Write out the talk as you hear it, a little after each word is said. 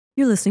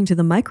You're listening to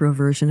the micro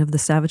version of the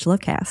Savage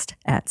Lovecast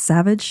at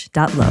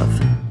savage.love.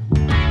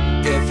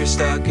 If you're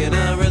stuck in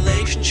a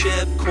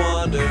relationship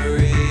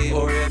quandary,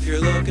 or if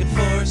you're looking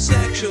for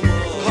sexual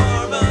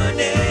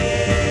harmony,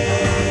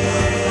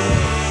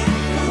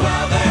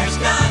 well, there's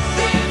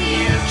nothing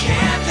you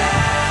can't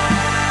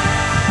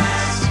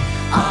ask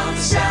on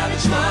the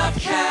Savage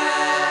Lovecast.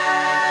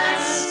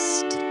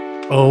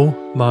 Oh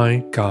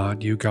my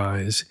God, you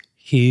guys,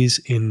 he's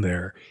in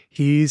there.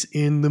 He's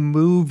in the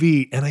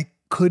movie, and I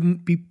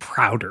couldn't be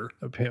prouder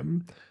of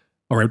him.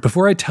 All right,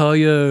 before I tell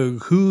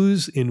you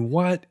who's in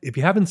what, if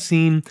you haven't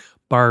seen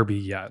Barbie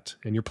yet,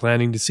 and you're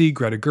planning to see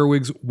Greta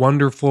Gerwig's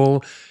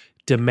wonderful,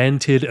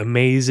 demented,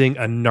 amazing,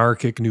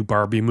 anarchic new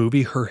Barbie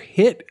movie, her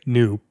hit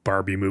new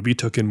Barbie movie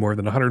took in more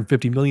than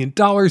 $150 million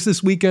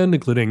this weekend,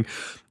 including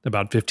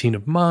about 15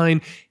 of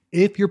mine.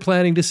 If you're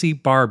planning to see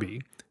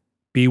Barbie,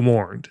 be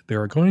warned,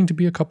 there are going to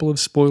be a couple of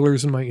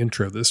spoilers in my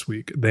intro this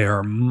week. They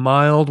are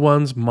mild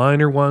ones,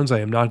 minor ones.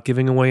 I am not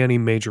giving away any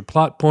major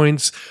plot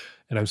points,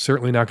 and I'm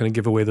certainly not going to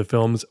give away the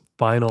film's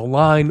final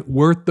line,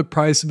 worth the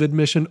price of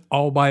admission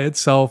all by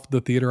itself.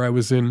 The theater I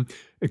was in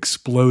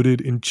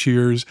exploded in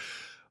cheers.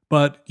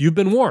 But you've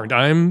been warned.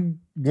 I'm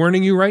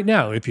warning you right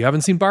now. If you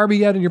haven't seen Barbie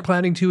yet and you're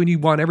planning to and you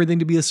want everything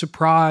to be a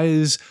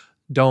surprise,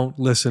 don't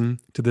listen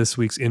to this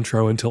week's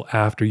intro until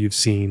after you've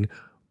seen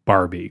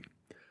Barbie.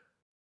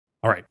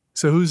 All right.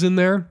 So who's in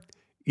there?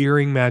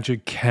 Earring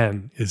Magic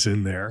Ken is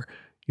in there.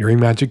 Earring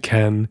Magic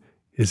Ken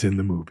is in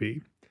the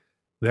movie.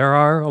 There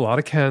are a lot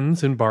of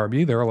Kens in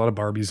Barbie. There are a lot of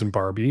Barbies in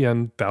Barbie,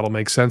 and that'll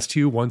make sense to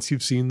you once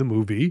you've seen the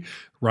movie.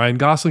 Ryan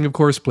Gosling, of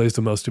course, plays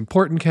the most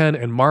important Ken,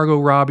 and Margot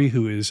Robbie,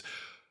 who is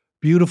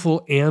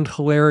beautiful and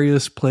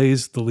hilarious,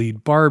 plays the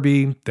lead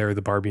Barbie. They're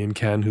the Barbie and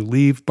Ken who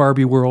leave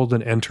Barbie world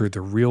and enter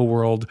the real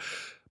world.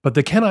 But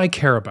the Ken I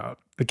care about,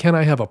 the Ken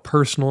I have a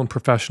personal and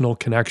professional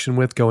connection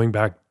with going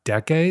back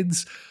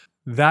decades,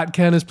 that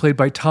Ken is played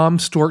by Tom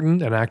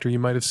Storton, an actor you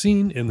might have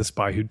seen in The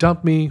Spy Who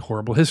Dumped Me,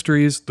 Horrible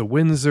Histories, The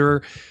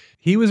Windsor.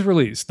 He was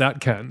released,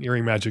 that Ken,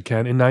 Earring Magic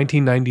Ken, in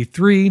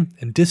 1993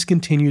 and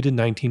discontinued in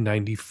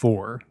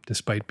 1994,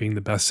 despite being the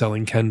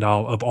best-selling Ken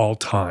doll of all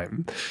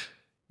time.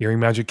 Earring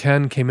Magic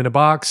Ken came in a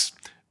box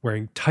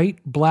wearing tight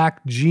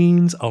black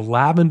jeans, a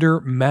lavender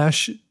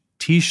mesh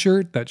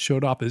t-shirt that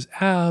showed off his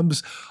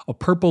abs, a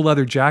purple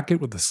leather jacket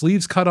with the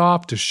sleeves cut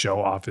off to show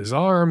off his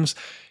arms,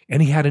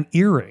 and he had an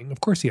earring.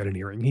 Of course he had an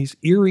earring. He's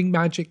Earring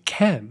Magic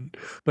Ken.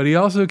 But he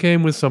also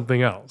came with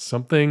something else,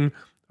 something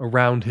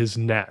around his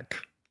neck.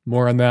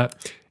 More on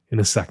that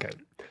in a second.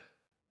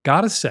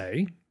 Gotta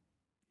say,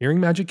 Earring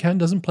Magic Ken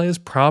doesn't play as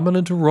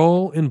prominent a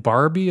role in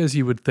Barbie as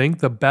you would think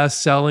the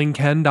best-selling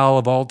Ken doll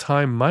of all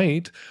time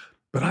might,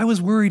 but I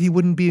was worried he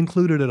wouldn't be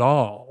included at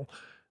all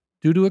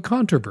due to a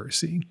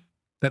controversy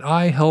that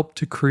I helped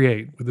to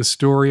create with a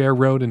story I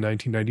wrote in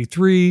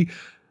 1993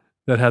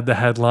 that had the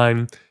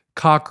headline,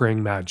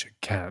 Cockring Magic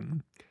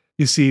Ken.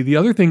 You see, the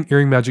other thing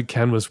Earring Magic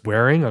Ken was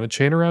wearing on a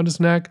chain around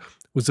his neck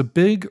was a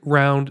big,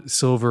 round,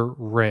 silver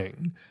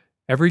ring.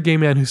 Every gay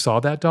man who saw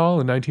that doll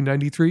in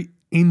 1993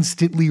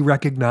 instantly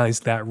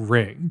recognized that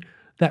ring,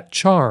 that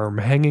charm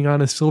hanging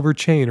on a silver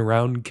chain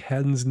around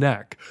Ken's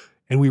neck,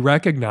 and we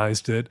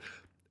recognized it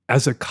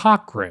as a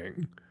cock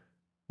ring.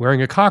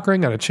 Wearing a cock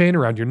ring on a chain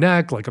around your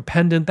neck, like a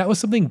pendant, that was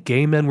something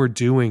gay men were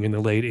doing in the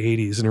late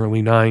 80s and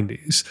early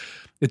 90s.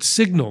 It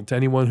signaled to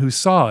anyone who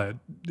saw it,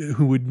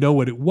 who would know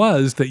what it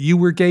was, that you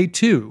were gay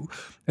too,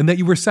 and that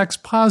you were sex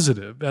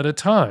positive at a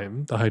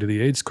time, the height of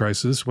the AIDS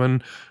crisis,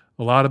 when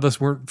a lot of us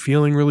weren't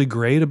feeling really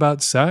great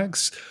about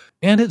sex.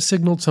 And it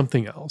signaled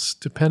something else.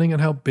 Depending on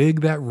how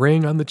big that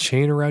ring on the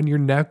chain around your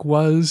neck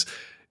was,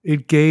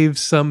 it gave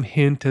some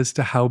hint as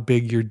to how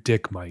big your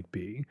dick might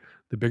be.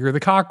 The bigger the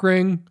cock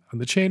ring on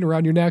the chain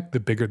around your neck, the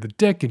bigger the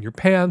dick in your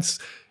pants,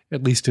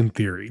 at least in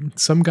theory.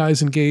 Some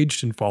guys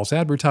engaged in false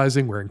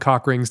advertising wearing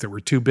cock rings that were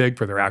too big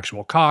for their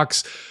actual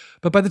cocks.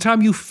 But by the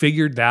time you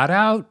figured that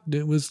out,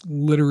 it was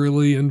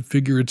literally and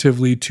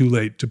figuratively too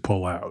late to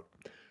pull out.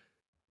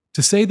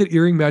 To say that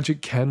Earring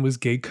Magic Ken was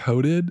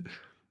gay-coded,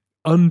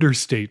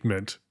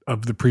 understatement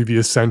of the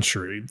previous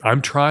century.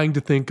 I'm trying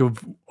to think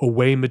of a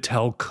way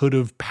Mattel could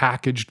have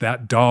packaged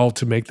that doll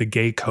to make the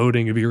gay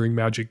coding of Earring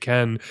Magic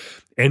Ken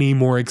any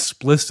more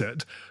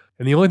explicit.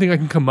 And the only thing I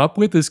can come up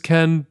with is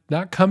Ken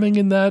not coming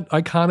in that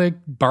iconic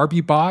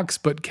Barbie box,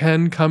 but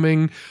Ken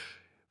coming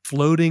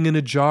floating in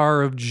a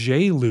jar of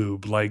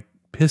J-Lube like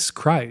Piss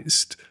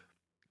Christ.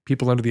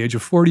 People under the age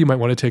of 40 might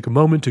want to take a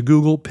moment to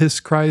Google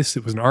Piss Christ.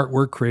 It was an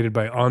artwork created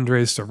by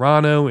Andres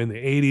Serrano in the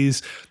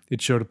 80s.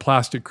 It showed a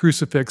plastic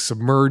crucifix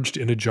submerged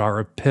in a jar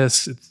of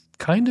piss. It's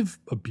kind of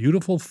a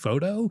beautiful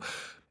photo.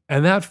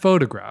 And that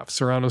photograph,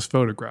 Serrano's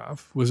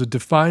photograph, was a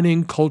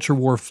defining culture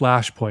war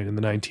flashpoint in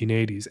the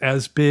 1980s,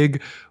 as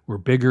big or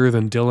bigger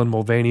than Dylan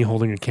Mulvaney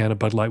holding a can of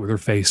Bud Light with her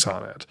face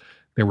on it.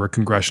 There were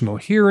congressional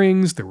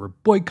hearings, there were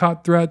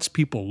boycott threats,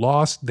 people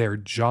lost their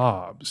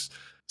jobs.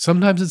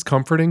 Sometimes it's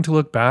comforting to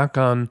look back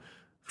on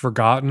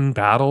forgotten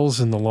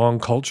battles in the long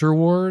culture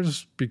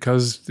wars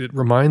because it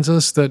reminds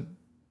us that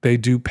they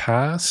do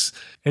pass.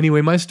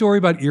 Anyway, my story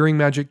about Earring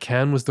Magic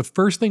Ken was the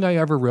first thing I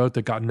ever wrote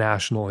that got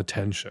national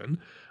attention.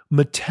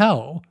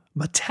 Mattel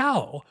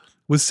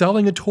was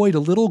selling a toy to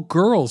little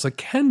girls, a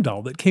Ken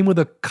doll that came with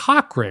a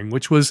cock ring,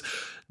 which was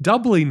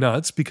doubly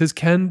nuts because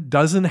Ken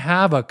doesn't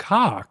have a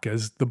cock,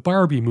 as the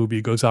Barbie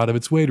movie goes out of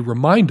its way to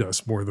remind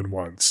us more than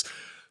once.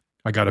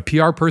 I got a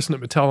PR person at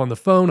Mattel on the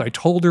phone. I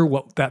told her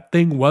what that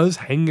thing was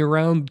hanging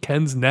around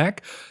Ken's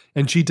neck,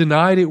 and she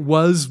denied it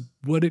was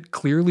what it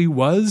clearly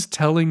was,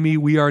 telling me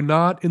we are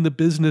not in the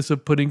business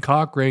of putting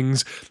cock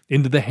rings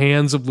into the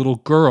hands of little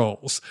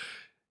girls,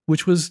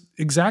 which was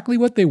exactly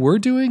what they were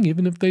doing,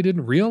 even if they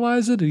didn't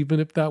realize it, even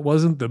if that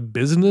wasn't the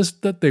business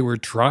that they were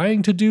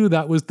trying to do,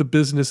 that was the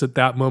business at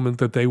that moment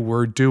that they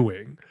were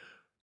doing.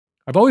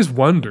 I've always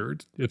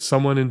wondered if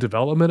someone in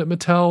development at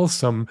Mattel,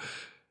 some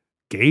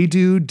gay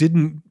dude,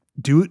 didn't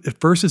do it at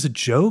first as a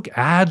joke,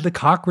 add the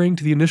cock ring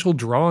to the initial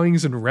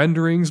drawings and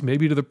renderings,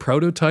 maybe to the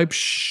prototype,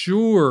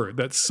 sure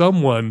that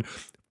someone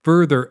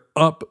further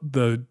up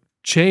the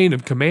chain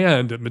of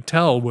command at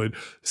Mattel would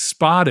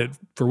spot it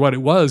for what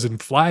it was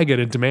and flag it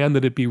and demand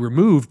that it be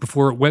removed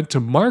before it went to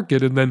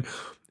market, and then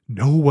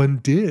no one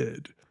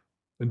did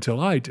until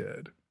I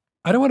did.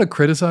 I don't want to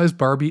criticize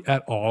Barbie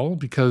at all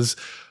because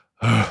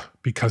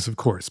of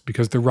course,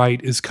 because the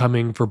right is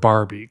coming for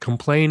Barbie,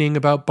 complaining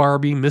about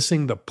Barbie,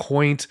 missing the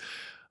point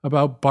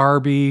about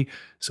Barbie.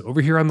 So over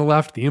here on the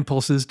left, the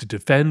impulse is to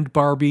defend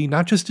Barbie,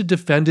 not just to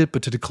defend it,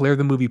 but to declare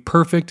the movie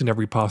perfect in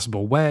every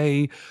possible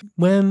way.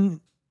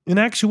 When in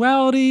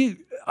actuality,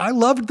 I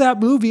loved that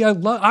movie.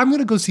 I'm going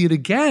to go see it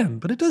again,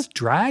 but it does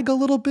drag a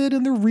little bit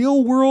in the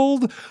real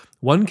world.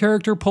 One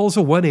character pulls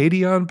a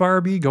 180 on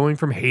Barbie, going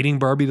from hating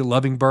Barbie to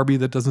loving Barbie.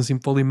 That doesn't seem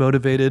fully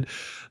motivated.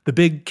 The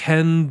big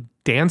Ken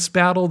dance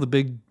battle, the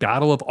big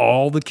battle of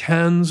all the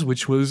Kens,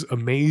 which was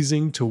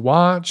amazing to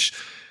watch,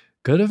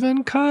 could have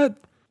been cut.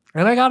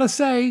 And I gotta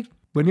say,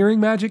 when Earring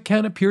Magic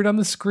Ken appeared on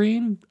the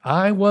screen,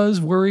 I was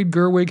worried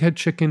Gerwig had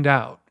chickened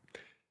out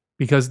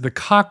because the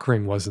cock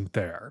ring wasn't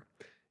there.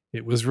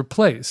 It was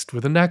replaced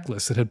with a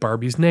necklace that had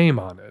Barbie's name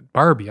on it,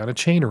 Barbie on a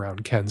chain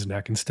around Ken's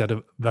neck instead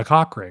of the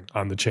cock ring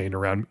on the chain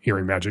around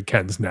Earring Magic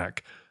Ken's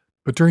neck.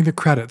 But during the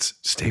credits,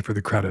 stay for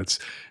the credits,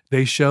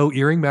 they show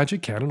Earring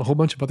Magic Ken and a whole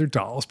bunch of other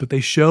dolls, but they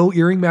show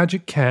Earring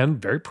Magic Ken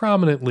very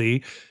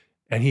prominently,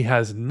 and he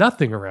has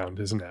nothing around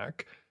his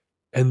neck.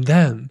 And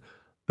then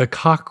the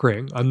cock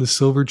ring on the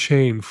silver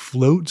chain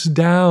floats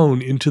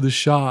down into the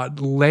shot,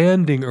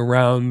 landing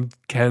around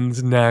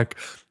Ken's neck,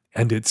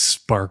 and it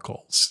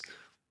sparkles.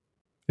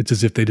 It's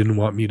as if they didn't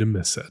want me to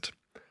miss it.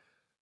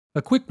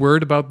 A quick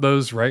word about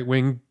those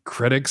right-wing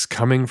critics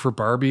coming for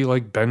Barbie,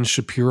 like Ben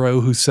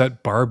Shapiro, who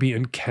set Barbie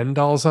and Ken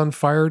dolls on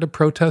fire to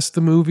protest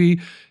the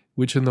movie,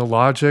 which in the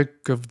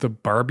logic of the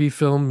Barbie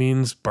film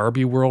means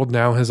Barbie world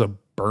now has a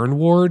burn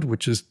ward,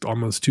 which is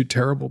almost too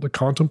terrible to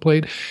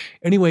contemplate.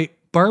 Anyway,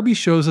 Barbie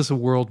shows us a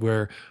world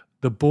where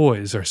the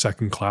boys are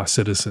second-class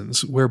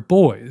citizens, where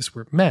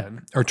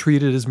men, are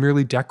treated as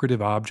merely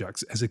decorative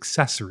objects, as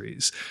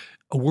accessories.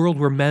 A world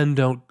where men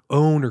don't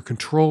own or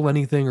control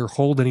anything or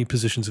hold any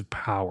positions of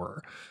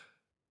power.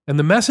 And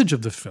the message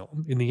of the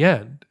film, in the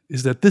end,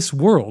 is that this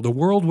world, a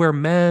world where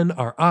men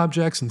are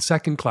objects and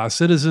second-class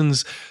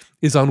citizens,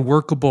 is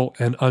unworkable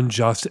and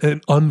unjust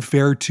and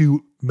unfair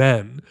to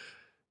men.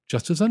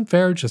 Just as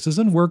unfair, just as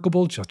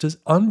unworkable, just as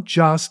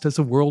unjust as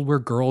a world where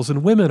girls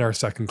and women are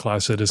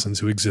second-class citizens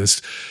who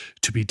exist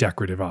to be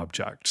decorative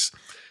objects.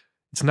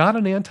 It's not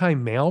an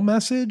anti-male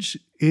message.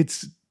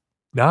 It's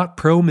not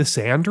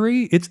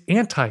pro-misandry. It's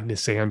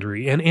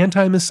anti-misandry and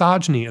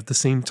anti-misogyny at the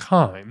same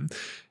time,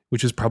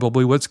 which is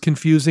probably what's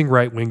confusing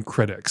right-wing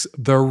critics.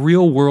 The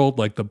real world,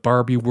 like the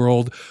Barbie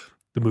world,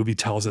 the movie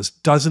tells us,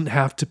 doesn't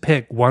have to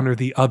pick one or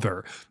the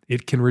other.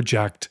 It can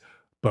reject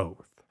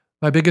both.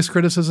 My biggest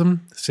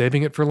criticism,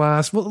 saving it for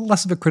last, well,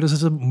 less of a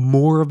criticism,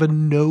 more of a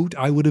note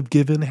I would have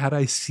given had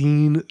I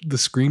seen the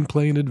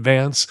screenplay in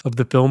advance of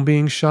the film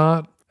being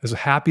shot. As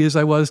happy as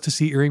I was to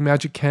see Earring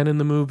Magic Ken in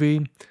the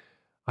movie,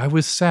 I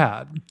was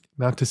sad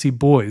not to see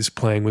boys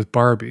playing with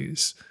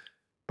Barbies.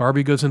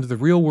 Barbie goes into the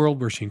real world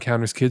where she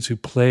encounters kids who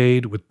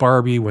played with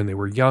Barbie when they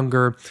were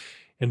younger,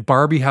 and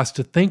Barbie has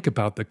to think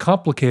about the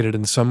complicated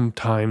and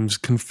sometimes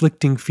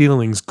conflicting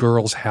feelings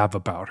girls have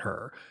about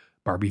her.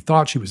 Barbie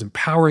thought she was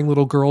empowering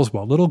little girls,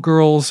 while little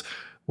girls,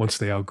 once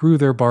they outgrew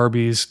their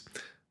Barbies,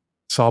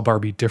 saw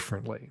Barbie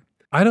differently.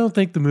 I don't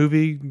think the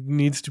movie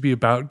needs to be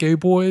about gay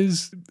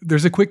boys.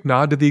 There's a quick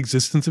nod to the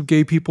existence of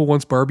gay people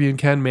once Barbie and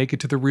Ken make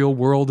it to the real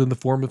world in the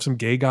form of some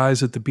gay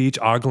guys at the beach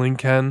ogling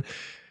Ken.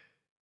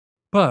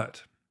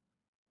 But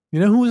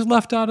you know who was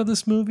left out of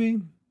this movie?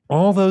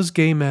 All those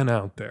gay men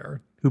out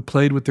there who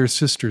played with their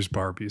sisters'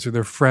 Barbies or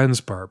their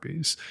friends'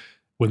 Barbies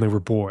when they were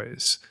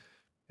boys,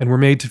 and were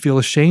made to feel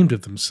ashamed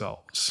of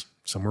themselves.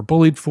 Some were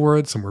bullied for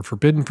it, some were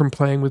forbidden from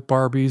playing with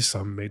Barbies,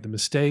 some made the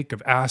mistake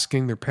of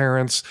asking their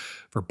parents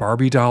for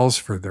Barbie dolls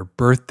for their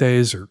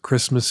birthdays or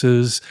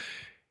Christmases,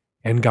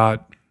 and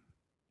got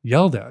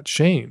yelled at,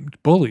 shamed,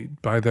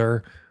 bullied by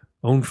their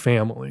own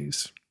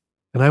families.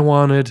 And I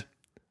wanted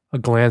a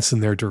glance in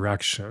their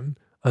direction,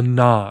 a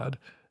nod,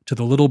 to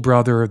the little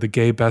brother of the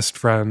gay best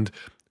friend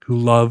who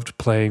loved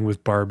playing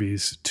with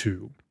Barbies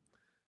too.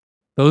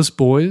 Those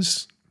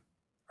boys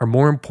are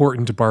more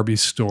important to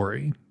Barbie's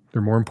story.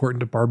 They're more important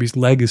to Barbie's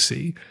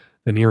legacy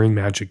than Earring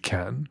Magic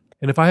Ken.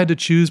 And if I had to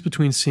choose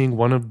between seeing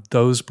one of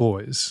those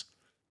boys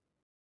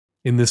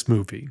in this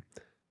movie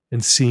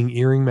and seeing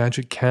Earring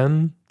Magic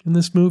Ken in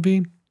this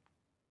movie,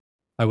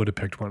 I would have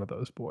picked one of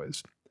those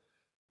boys.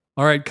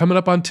 All right, coming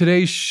up on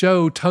today's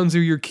show, tons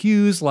of your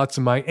Q's, lots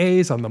of my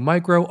A's on the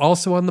micro.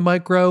 Also on the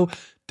micro,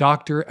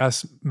 Dr.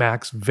 S.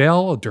 Max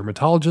Vale, a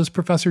dermatologist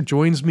professor,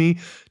 joins me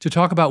to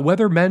talk about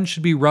whether men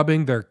should be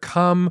rubbing their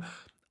cum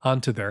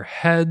onto their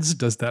heads.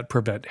 Does that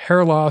prevent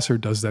hair loss, or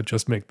does that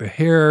just make the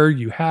hair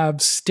you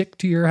have stick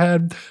to your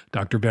head?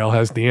 Dr. Vale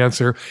has the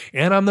answer.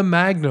 And on the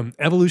Magnum,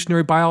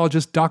 evolutionary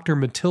biologist Dr.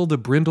 Matilda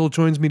Brindle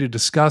joins me to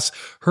discuss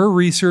her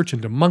research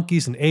into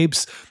monkeys and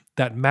apes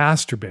that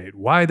masturbate,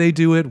 why they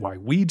do it, why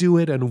we do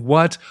it, and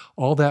what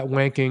all that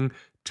wanking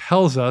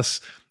tells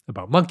us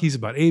about monkeys,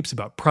 about apes,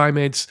 about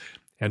primates,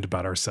 and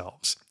about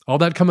ourselves. All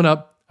that coming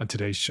up on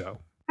today's show.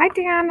 Hi,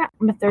 Dan.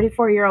 I'm a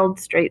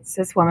 34-year-old straight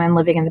cis woman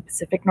living in the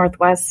Pacific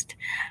Northwest.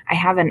 I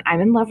have an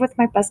I'm in love with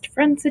my best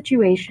friend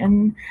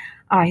situation.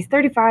 He's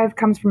 35,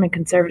 comes from a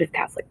conservative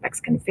Catholic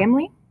Mexican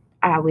family.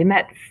 We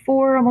met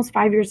almost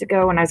 5 years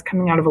ago when I was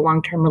coming out of a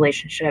long-term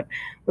relationship.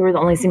 We were the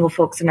only single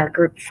folks in our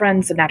group of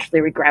friends, and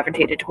naturally we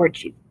gravitated toward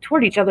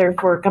each other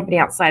for company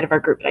outside of our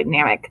group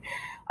dynamic.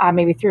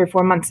 Maybe 3 or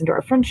 4 months into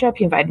our friendship,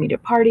 he invited me to a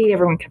party.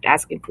 Everyone kept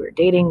asking if we were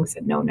dating. We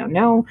said, no, no,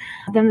 no.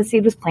 Then the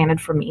seed was planted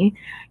for me.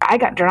 I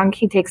got drunk.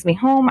 He takes me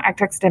home. I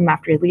text him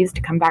after he leaves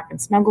to come back and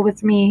snuggle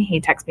with me.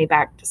 He texts me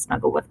back to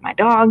snuggle with my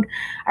dog.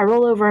 I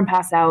roll over and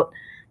pass out.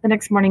 The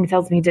next morning, he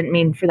tells me he didn't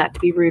mean for that to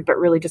be rude, but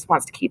really just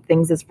wants to keep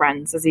things as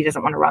friends, as he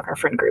doesn't want to rock our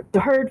friend group. So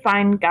heard,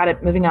 fine, got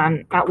it, moving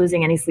on, not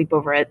losing any sleep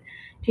over it.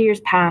 2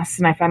 years pass,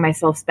 and I find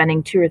myself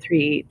spending 2 or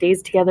 3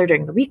 days together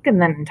during the week, and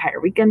then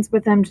entire weekends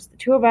with him, just the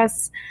two of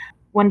us.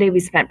 One day we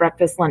spent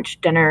breakfast, lunch,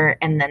 dinner,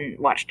 and then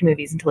watched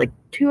movies until like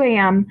 2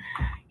 a.m.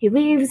 He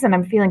leaves, and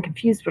I'm feeling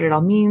confused what it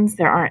all means.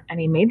 There aren't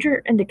any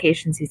major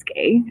indications he's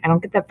gay. I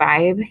don't get that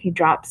vibe. He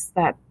drops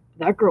that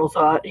girl's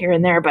hot here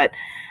and there, but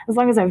as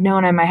long as I've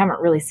known him, I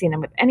haven't really seen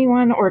him with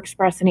anyone or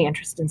expressed any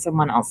interest in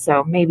someone else,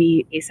 so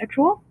maybe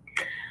asexual.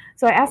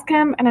 So I ask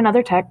him in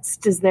another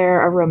text, is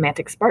there a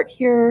romantic spark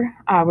here?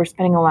 We're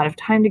spending a lot of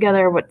time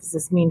together. What does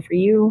this mean for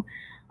you?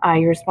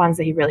 He responds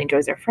that he really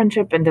enjoys our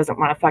friendship and doesn't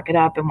want to fuck it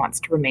up and wants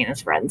to remain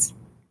as friends.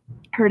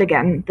 Heard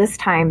again. This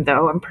time,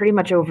 though, I'm pretty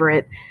much over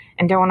it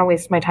and don't want to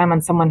waste my time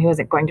on someone who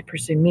isn't going to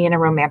pursue me in a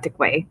romantic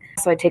way.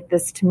 So I take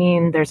this to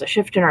mean there's a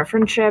shift in our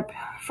friendship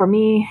for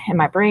me in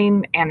my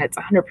brain, and it's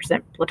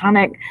 100%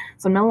 platonic.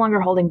 So I'm no longer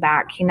holding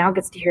back. He now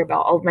gets to hear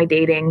about all of my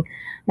dating,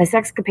 my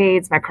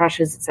sexcapades, my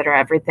crushes, etc.,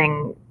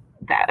 everything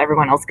that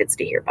everyone else gets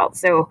to hear about.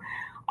 So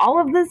all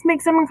of this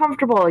makes him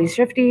uncomfortable. He's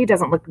shifty,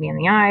 doesn't look me in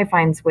the eye,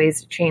 finds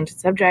ways to change the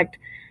subject.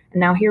 And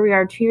now here we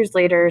are 2 years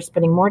later,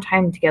 spending more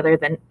time together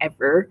than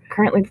ever.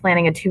 Currently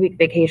planning a 2-week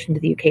vacation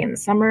to the UK in the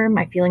summer.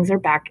 My feelings are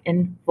back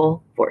in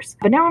full force.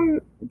 But now I'm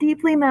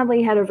deeply,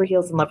 madly, head over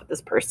heels in love with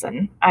this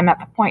person. I'm at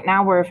the point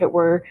now where if it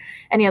were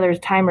any other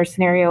time or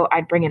scenario,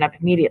 I'd bring it up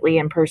immediately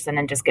in person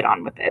and just get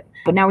on with it.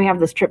 But now we have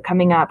this trip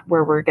coming up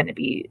where we're going to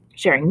be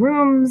sharing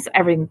rooms,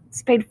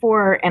 everything's paid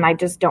for, and I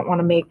just don't want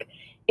to make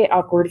it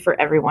awkward for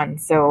everyone.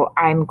 So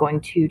I'm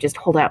going to just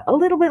hold out a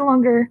little bit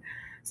longer.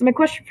 So my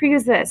question for you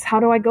is this: how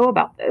do I go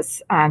about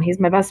this? He's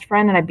my best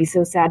friend, and I'd be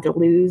so sad to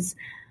lose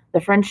the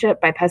friendship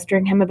by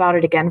pestering him about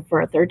it again for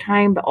a third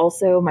time. But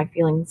also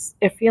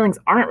if feelings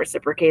aren't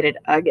reciprocated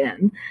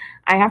again,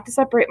 I have to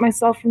separate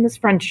myself from this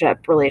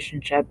friendship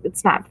relationship.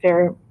 It's not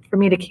fair for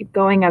me to keep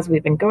going as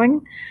we've been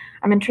going.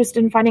 I'm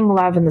interested in finding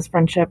love, and this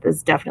friendship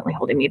is definitely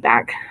holding me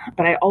back.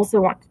 But I also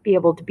want to be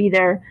able to be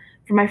there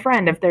for my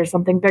friend if there's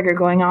something bigger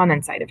going on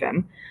inside of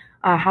him.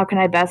 How can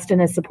I best in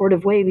a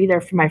supportive way be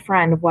there for my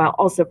friend while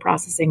also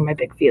processing my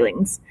big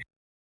feelings?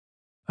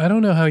 I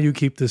don't know how you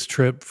keep this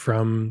trip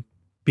from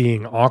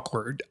being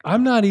awkward.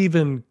 I'm not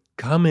even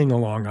coming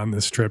along on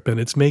this trip, and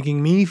it's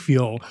making me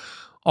feel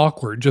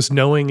awkward just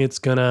knowing it's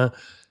gonna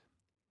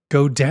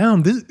go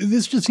down.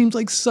 This just seems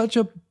like such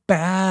a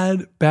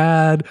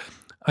bad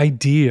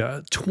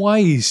idea.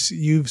 Twice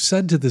you've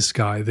said to this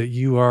guy that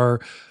you are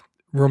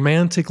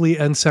romantically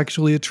and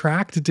sexually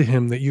attracted to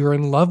him, that you're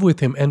in love with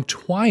him, and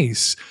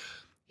twice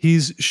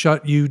he's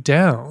shut you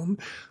down.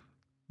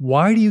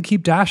 Why do you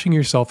keep dashing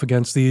yourself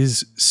against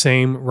these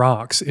same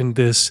rocks in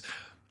this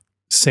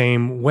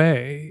same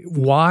way?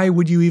 Why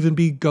would you even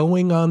be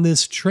going on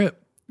this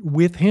trip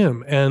with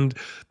him and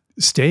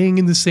staying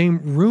in the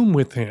same room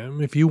with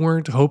him if you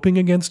weren't hoping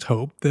against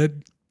hope that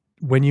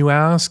when you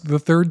ask the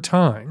third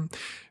time,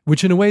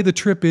 which in a way the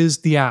trip is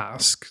the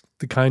ask,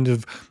 the kind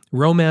of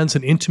romance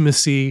and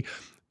intimacy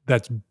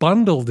that's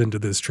bundled into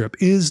this trip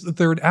is the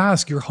third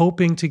ask. You're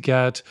hoping to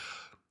get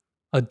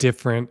a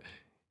different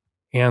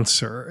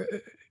answer.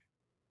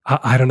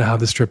 I don't know how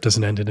this trip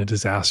doesn't end in a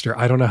disaster.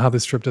 I don't know how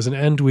this trip doesn't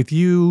end with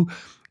you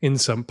in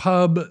some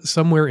pub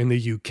somewhere in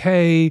the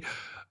UK,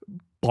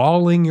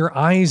 bawling your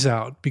eyes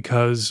out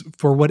because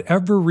for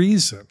whatever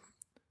reason,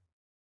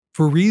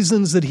 for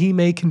reasons that he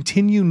may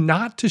continue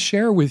not to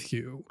share with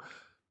you,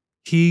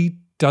 he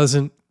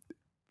doesn't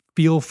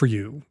feel for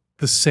you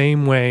the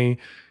same way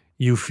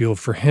you feel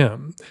for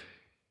him.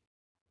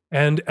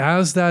 And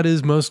as that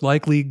is most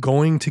likely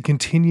going to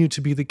continue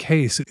to be the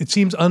case, it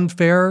seems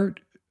unfair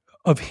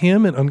of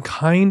him and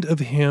unkind of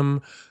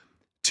him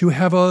to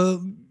have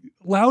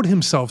allowed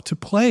himself to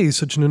play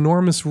such an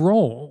enormous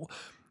role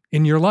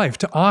in your life,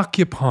 to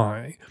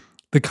occupy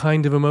the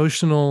kind of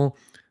emotional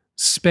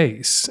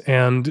space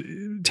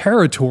and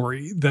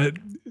territory that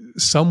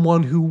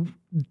someone who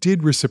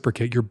did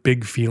reciprocate your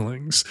big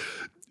feelings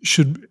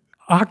should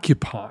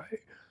occupy.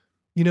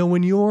 You know,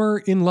 when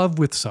you're in love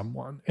with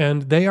someone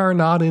and they are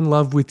not in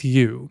love with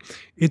you,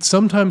 it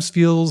sometimes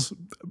feels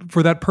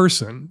for that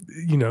person,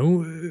 you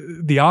know,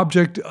 the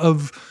object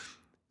of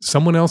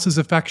someone else's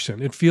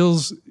affection. It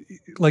feels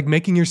like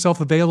making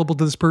yourself available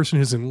to this person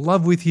who's in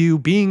love with you,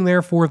 being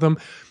there for them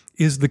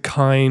is the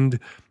kind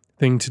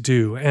thing to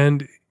do.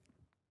 And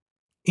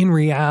in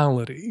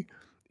reality,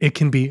 it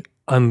can be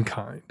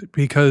unkind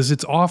because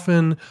it's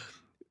often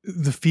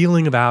the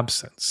feeling of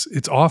absence.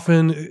 It's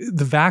often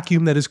the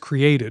vacuum that is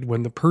created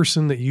when the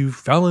person that you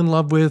fell in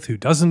love with, who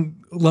doesn't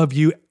love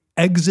you,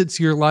 exits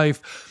your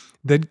life,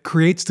 that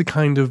creates the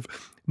kind of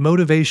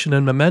motivation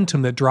and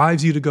momentum that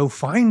drives you to go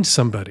find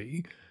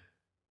somebody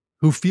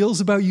who feels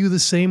about you the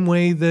same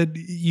way that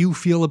you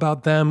feel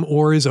about them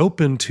or is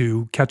open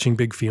to catching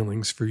big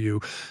feelings for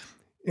you.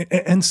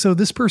 And so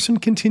this person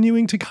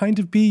continuing to kind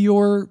of be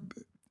your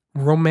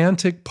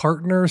romantic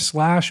partner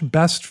 /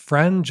 best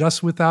friend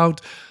just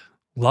without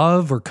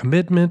love or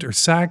commitment or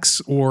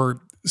sex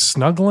or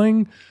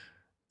snuggling.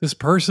 This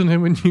person,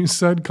 and when you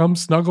said, come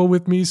snuggle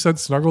with me, said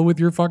snuggle with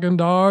your fucking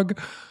dog.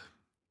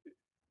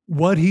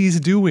 What he's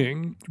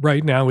doing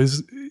right now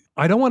is,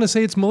 I don't want to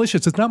say it's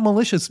malicious. It's not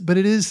malicious, but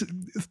it is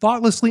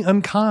thoughtlessly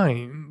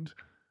unkind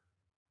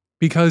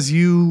because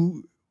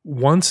you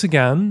once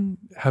again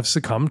have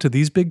succumbed to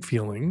these big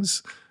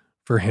feelings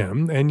for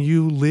him and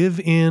you live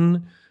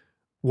in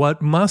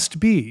what must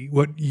be,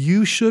 what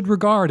you should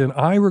regard and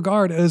I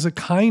regard as a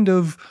kind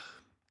of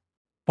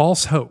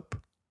false hope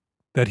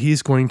that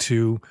he's going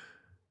to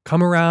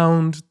come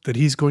around, that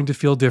he's going to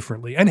feel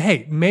differently. And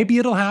hey, maybe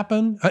it'll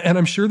happen. And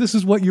I'm sure this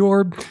is what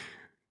you're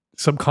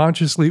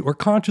subconsciously or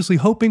consciously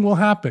hoping will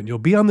happen. You'll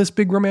be on this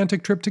big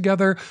romantic trip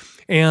together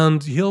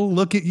and he'll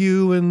look at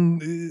you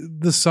and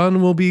the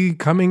sun will be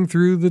coming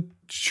through the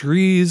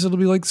trees. It'll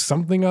be like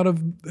something out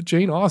of a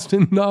Jane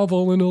Austen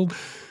novel, and he'll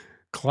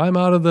climb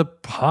out of the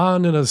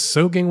pond in a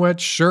soaking wet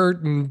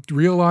shirt and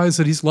realize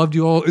that he's loved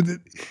you all.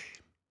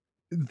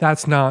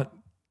 That's not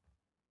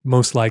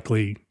most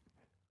likely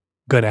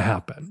going to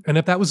happen. And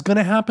if that was going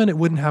to happen, it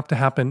wouldn't have to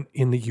happen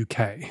in the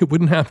UK. It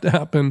wouldn't have to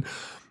happen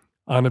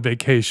on a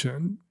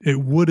vacation.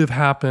 It would have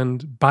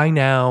happened by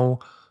now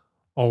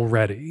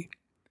already.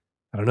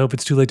 I don't know if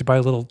it's too late to buy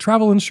a little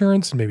travel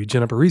insurance and maybe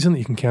gin up a reason that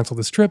you can cancel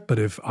this trip. But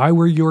if I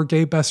were your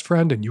gay best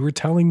friend and you were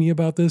telling me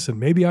about this, and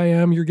maybe I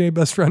am your gay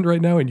best friend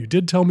right now and you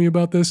did tell me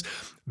about this,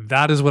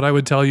 that is what I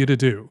would tell you to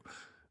do.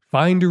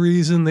 Find a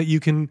reason that you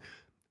can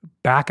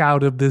back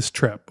out of this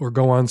trip or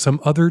go on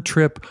some other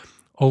trip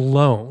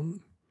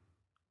alone.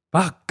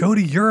 Go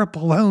to Europe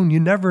alone. You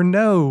never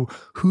know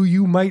who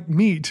you might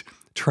meet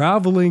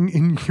traveling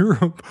in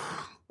Europe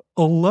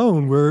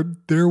alone, where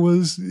there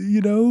was,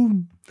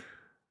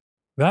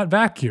 that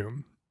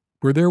vacuum,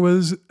 where there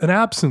was an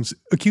absence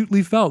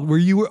acutely felt, where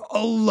you were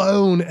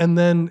alone and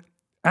then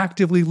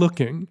actively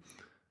looking,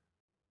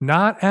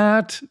 not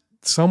at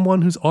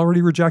someone who's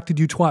already rejected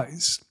you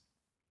twice,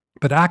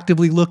 but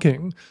actively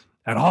looking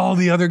at all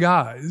the other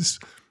guys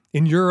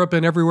in Europe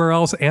and everywhere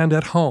else and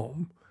at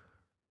home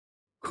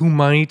who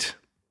might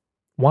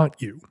want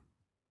you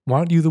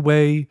the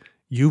way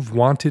you've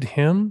wanted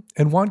him,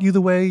 and want you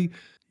the way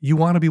you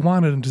want to be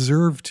wanted and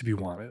deserve to be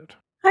wanted.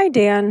 Hi,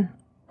 Dan.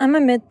 I'm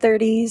a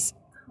mid-30s,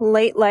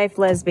 late-life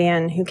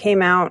lesbian who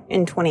came out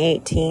in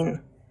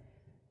 2018.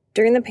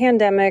 During the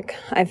pandemic,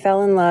 I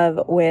fell in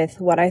love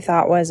with what I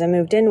thought was and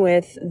moved in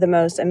with the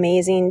most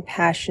amazing,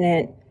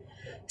 passionate,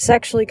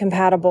 sexually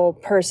compatible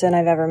person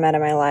I've ever met in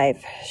my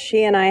life.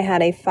 She and I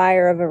had a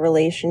fire of a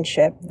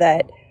relationship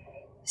that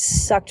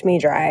sucked me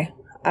dry.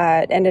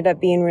 It ended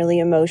up being really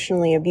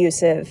emotionally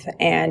abusive,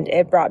 and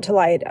it brought to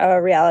light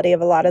a reality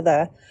of a lot of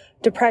the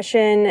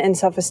depression and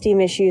self-esteem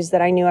issues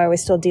that I knew I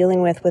was still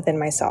dealing with within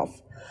myself.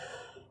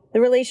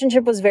 The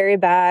relationship was very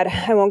bad.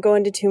 I won't go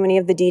into too many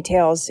of the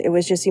details. It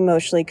was just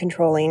emotionally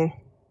controlling.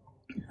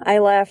 I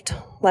left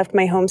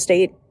my home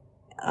state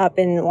up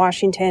in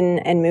Washington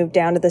and moved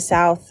down to the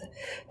South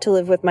to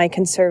live with my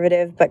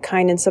conservative but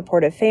kind and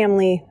supportive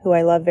family, who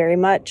I love very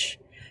much.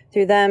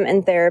 Through them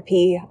and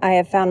therapy, I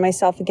have found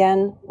myself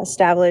again,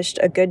 established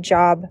a good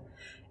job,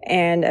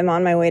 and am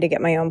on my way to get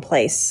my own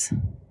place.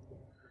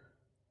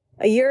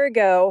 A year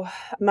ago,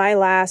 my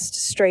last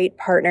straight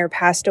partner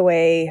passed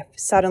away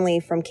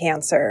suddenly from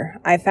cancer.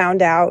 I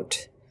found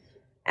out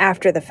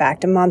after the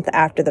fact, a month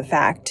after the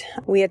fact.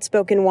 We had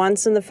spoken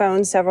once on the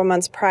phone several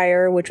months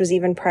prior, which was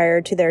even prior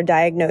to their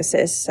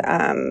diagnosis.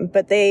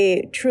 But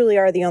they truly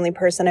are the only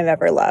person I've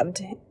ever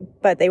loved.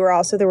 But they were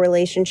also the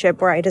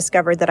relationship where I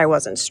discovered that I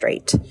wasn't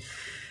straight.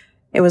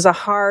 It was a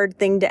hard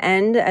thing to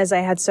end, as I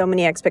had so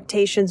many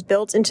expectations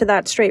built into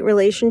that straight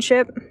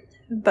relationship.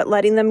 But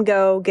letting them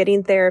go,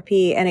 getting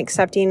therapy, and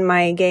accepting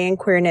my gay and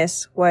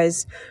queerness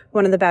was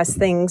one of the best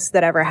things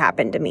that ever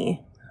happened to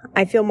me.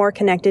 I feel more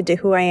connected to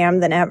who I am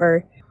than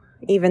ever,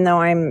 even though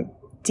I'm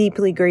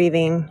deeply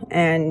grieving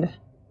and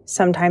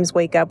sometimes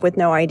wake up with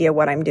no idea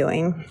what I'm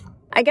doing.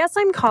 I guess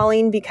I'm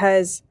calling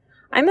because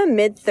I'm a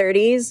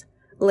mid-30s,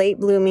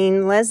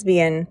 late-blooming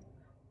lesbian.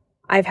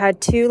 I've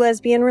had 2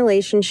 lesbian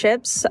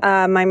relationships.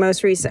 My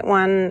most recent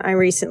one I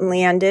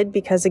recently ended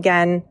because,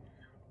 again,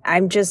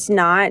 I'm just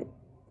not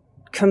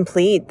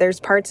complete. There's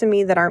parts of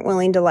me that aren't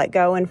willing to let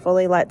go and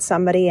fully let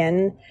somebody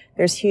in.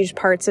 There's huge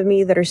parts of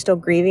me that are still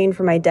grieving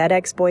for my dead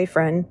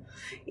ex-boyfriend.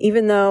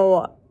 Even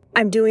though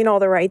I'm doing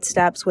all the right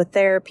steps with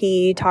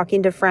therapy,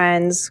 talking to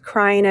friends,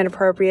 crying at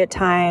appropriate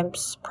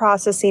times,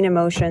 processing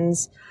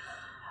emotions,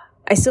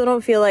 I still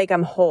don't feel like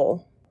I'm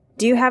whole.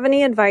 Do you have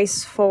any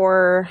advice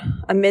for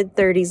a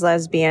mid-30s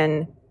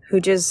lesbian who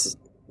just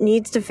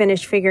needs to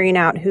finish figuring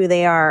out who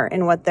they are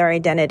and what their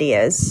identity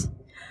is?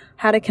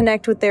 How to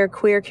connect with their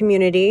queer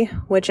community,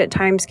 which at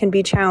times can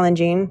be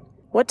challenging,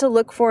 what to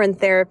look for in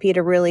therapy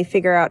to really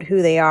figure out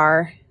who they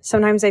are.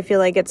 Sometimes I feel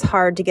like it's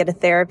hard to get a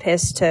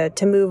therapist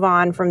to move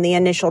on from the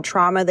initial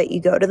trauma that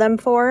you go to them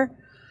for.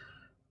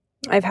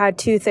 I've had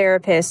 2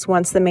 therapists,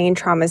 once the main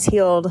trauma's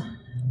healed,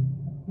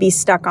 be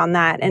stuck on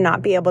that and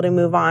not be able to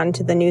move on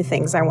to the new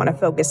things I want to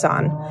focus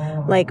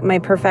on, like my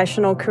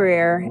professional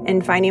career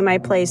and finding my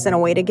place and a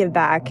way to give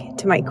back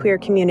to my queer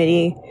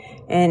community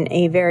in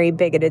a very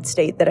bigoted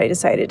state that I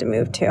decided to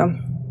move to.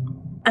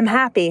 I'm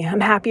happy.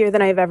 I'm happier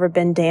than I've ever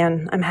been,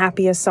 Dan. I'm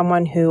happy as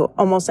someone who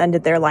almost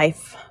ended their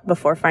life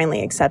before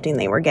finally accepting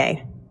they were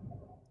gay.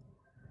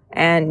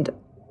 And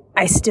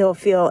I still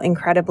feel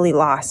incredibly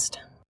lost.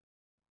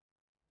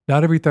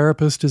 Not every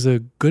therapist is a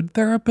good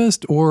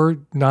therapist, or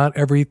not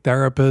every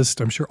therapist.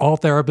 I'm sure all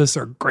therapists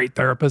are great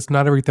therapists.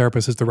 Not every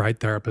therapist is the right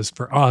therapist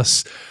for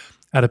us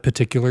at a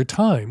particular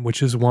time,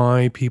 which is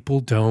why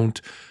people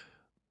don't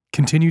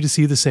continue to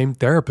see the same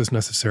therapist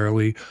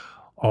necessarily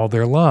all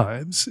their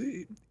lives.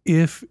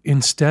 If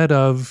instead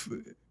of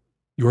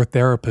your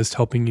therapist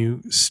helping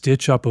you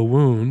stitch up a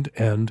wound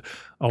and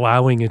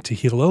allowing it to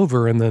heal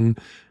over and then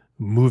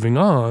moving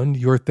on,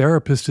 your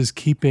therapist is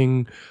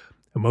keeping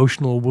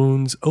emotional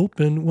wounds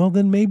open, well,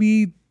 then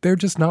maybe they're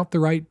just not the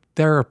right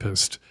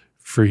therapist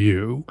for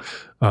you.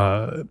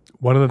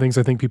 One of the things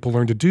I think people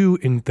learn to do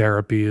in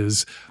therapy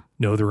is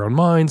know their own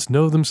minds,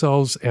 know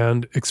themselves,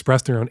 and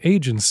express their own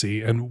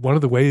agency. And one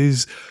of the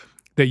ways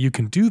that you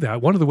can do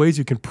that, one of the ways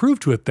you can prove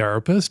to a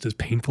therapist, as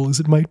painful as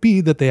it might be,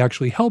 that they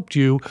actually helped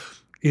you,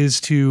 is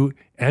to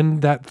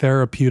end that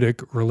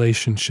therapeutic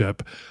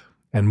relationship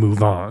and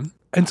move on.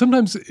 And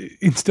sometimes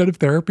instead of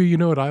therapy, you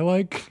know what I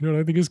like? You know what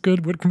I think is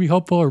good? What can be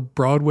helpful are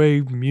Broadway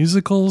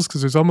musicals,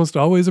 because there's almost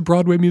always a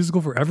Broadway musical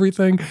for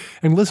everything.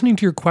 And listening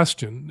to your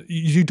question,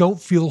 you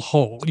don't feel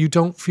whole. You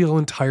don't feel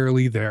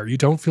entirely there. You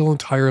don't feel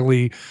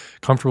entirely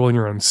comfortable in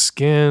your own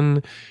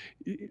skin.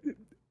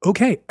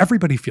 Okay,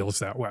 everybody feels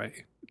that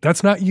way.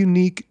 That's not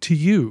unique to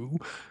you.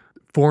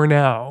 For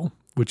Now,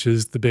 which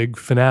is the big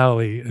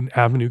finale, and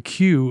Avenue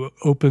Q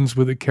opens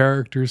with a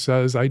character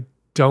says, I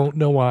don't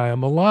know why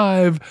I'm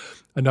alive.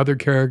 Another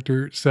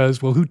character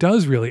says, well, who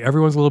does really?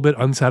 Everyone's a little bit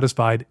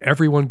unsatisfied.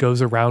 Everyone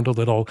goes around a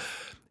little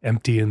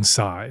empty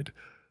inside.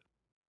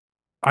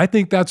 I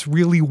think that's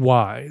really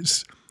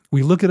wise.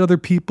 We look at other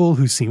people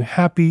who seem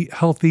happy,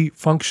 healthy,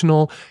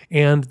 functional,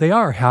 and they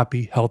are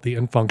happy, healthy,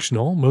 and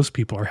functional. Most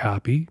people are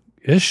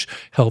happy-ish,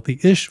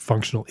 healthy-ish,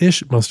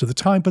 functional-ish most of the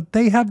time, but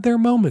they have their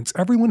moments.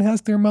 Everyone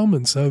has their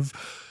moments of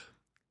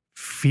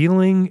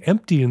feeling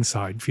empty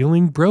inside,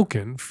 feeling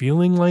broken,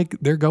 feeling like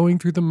they're going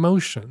through the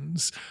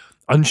motions,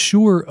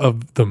 unsure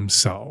of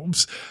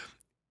themselves.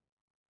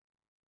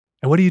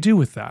 And what do you do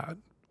with that?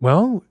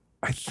 Well,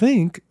 I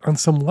think on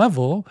some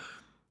level,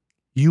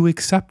 you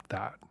accept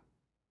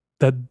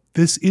that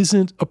this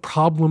isn't a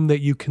problem that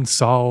you can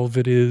solve.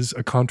 It is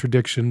a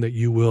contradiction that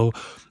you will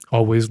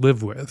always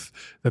live with,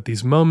 that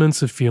these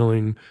moments of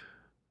feeling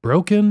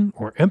broken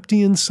or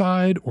empty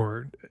inside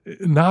or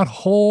not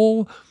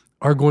whole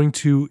are going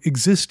to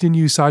exist in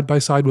you side by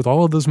side with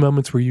all of those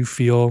moments where you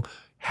feel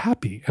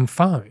happy and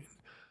fine.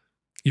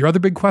 Your other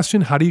big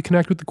question, how do you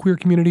connect with the queer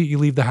community? You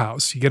leave the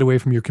house, you get away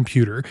from your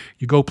computer,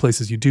 you go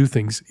places, you do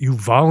things, you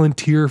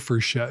volunteer for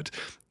shit.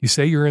 You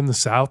say you're in the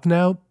South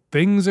now,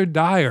 things are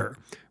dire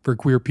for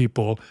queer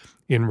people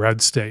in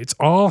red states.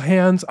 All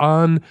hands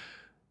on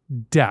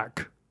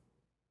deck.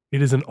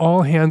 It is an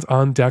all hands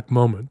on deck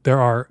moment. There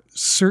are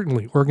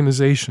certainly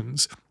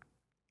organizations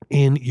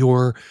in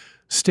your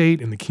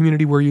state, in the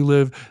community where you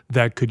live,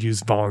 that could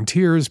use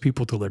volunteers,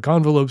 people to lick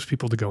envelopes,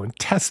 people to go and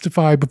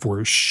testify before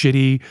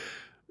shitty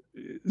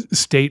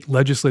state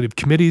legislative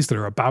committees that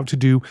are about to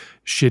do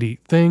shitty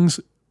things.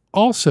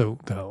 Also,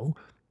 though,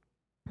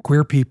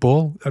 Queer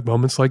people at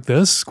moments like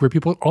this, queer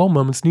people at all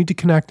moments need to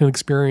connect and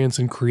experience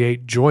and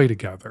create joy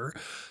together.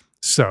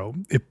 So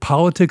if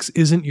politics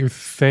isn't your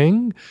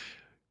thing,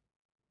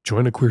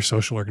 join a queer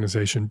social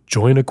organization,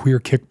 join a queer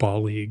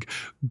kickball league,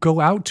 go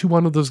out to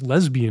one of those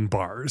lesbian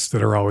bars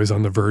that are always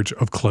on the verge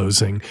of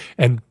closing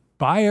and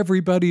buy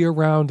everybody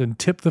around and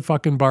tip the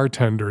fucking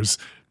bartenders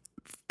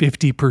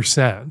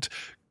 50%.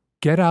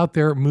 Get out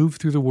there, move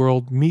through the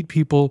world, meet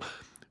people,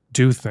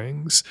 do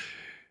things.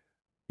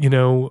 You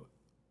know,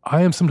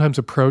 I am sometimes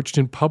approached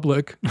in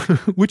public,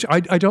 which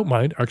I don't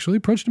mind, actually,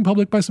 approached in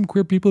public by some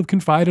queer people who have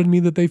confided in me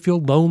that they feel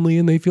lonely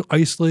and they feel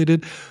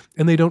isolated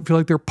and they don't feel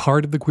like they're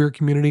part of the queer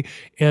community.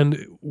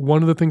 And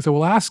one of the things I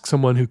will ask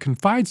someone who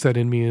confides that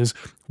in me is,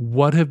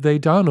 what have they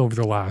done over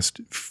the last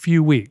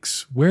few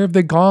weeks? Where have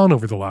they gone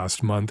over the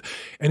last month?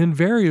 And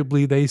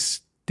invariably, they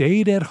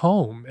stayed at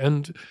home.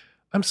 And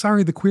I'm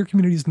sorry, the queer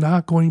community is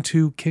not going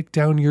to kick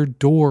down your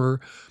door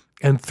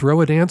and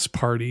throw a dance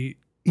party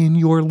in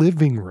your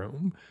living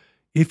room.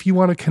 If you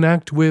want to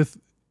connect with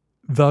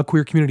the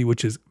queer community,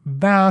 which is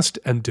vast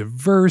and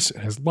diverse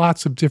and has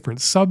lots of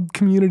different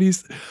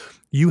sub-communities,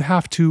 you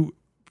have to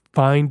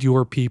find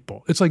your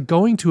people. It's like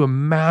going to a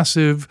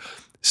massive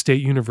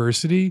state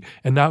university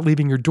and not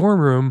leaving your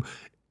dorm room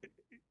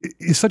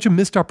is such a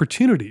missed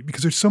opportunity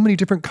because there's so many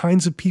different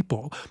kinds of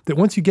people that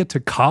once you get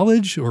to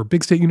college or a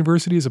big state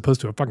university as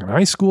opposed to a fucking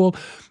high school,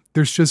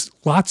 there's just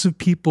lots of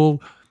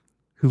people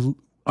who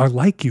are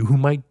like you, who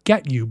might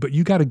get you, but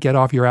you got to get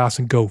off your ass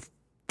and go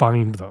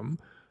find them.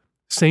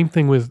 Same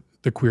thing with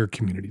the queer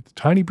community. It's a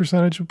tiny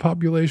percentage of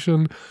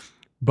population,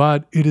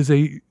 but it is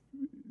a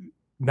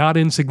not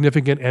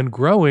insignificant and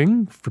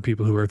growing for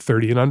people who are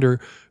 30 and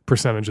under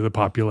percentage of the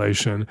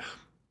population,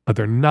 but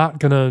they're not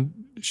going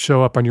to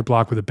show up on your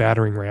block with a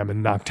battering ram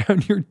and knock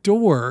down your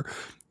door.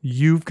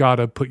 You've got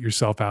to put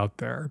yourself out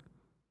there.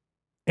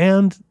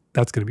 And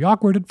that's going to be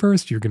awkward at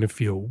first. You're going to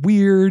feel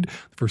weird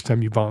the first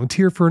time you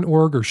volunteer for an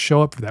org or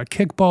show up for that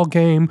kickball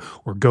game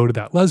or go to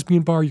that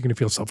lesbian bar. You're going to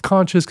feel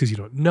self-conscious because you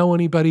don't know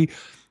anybody.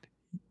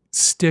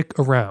 Stick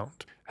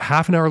around.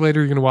 Half an hour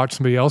later, you're going to watch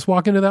somebody else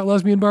walk into that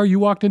lesbian bar you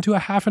walked into a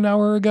half an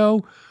hour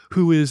ago,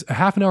 who is a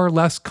half an hour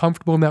less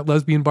comfortable in that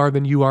lesbian bar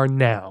than you are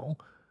now.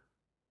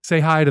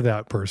 Say hi to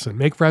that person.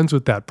 Make friends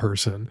with that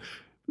person.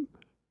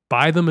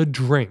 Buy them a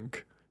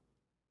drink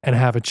and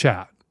have a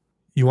chat.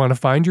 You want to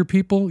find your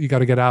people? You got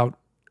to get out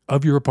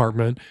of your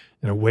apartment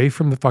and away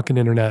from the fucking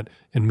internet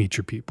and meet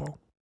your people.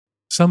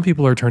 Some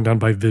people are turned on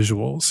by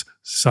visuals.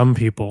 Some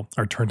people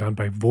are turned on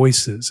by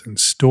voices and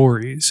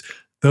stories.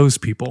 Those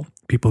people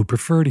who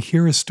prefer to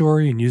hear a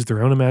story and use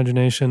their own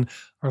imagination,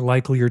 are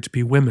likelier to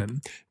be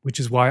women, which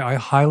is why I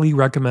highly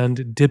recommend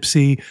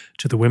Dipsea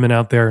to the women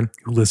out there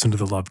who listen to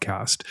the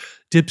Lovecast.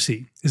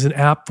 Dipsea is an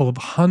app full of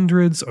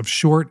hundreds of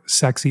short,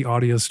 sexy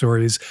audio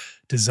stories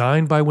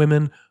designed by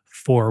women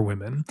for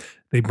women.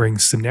 They bring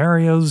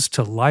scenarios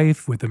to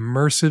life with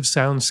immersive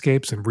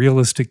soundscapes and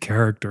realistic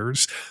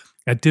characters.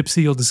 At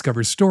Dipsea, you'll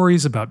discover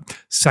stories about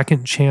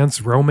second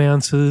chance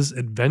romances,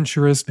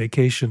 adventurous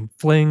vacation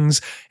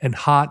flings, and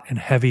hot and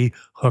heavy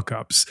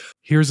hookups.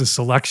 Here's a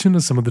selection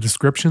of some of the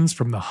descriptions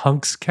from the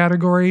hunks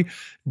category.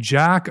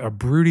 Jack, a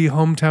broody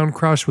hometown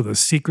crush with a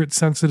secret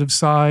sensitive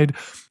side.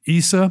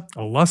 Issa,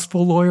 a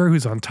lustful lawyer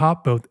who's on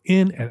top both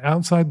in and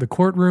outside the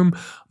courtroom.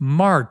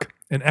 Mark,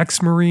 an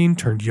ex-Marine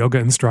turned yoga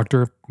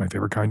instructor, my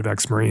favorite kind of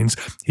ex-Marines.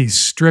 He's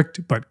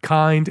strict but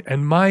kind.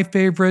 And my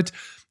favorite,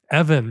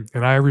 Evan,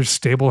 an Irish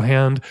stable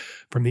hand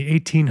from the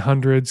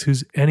 1800s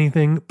who's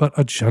anything but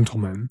a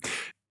gentleman.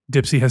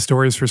 Dipsea has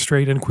stories for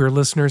straight and queer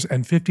listeners,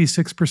 and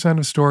 56%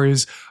 of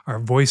stories are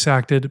voice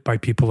acted by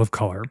people of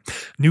color.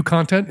 New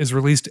content is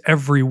released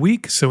every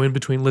week, so in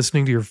between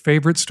listening to your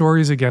favorite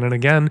stories again and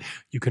again,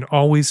 you can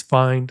always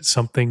find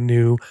something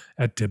new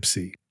at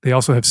Dipsea. They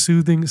also have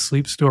soothing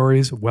sleep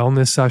stories,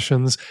 wellness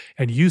sessions,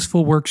 and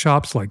useful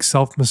workshops like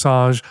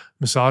self-massage,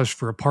 massage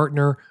for a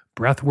partner,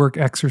 breathwork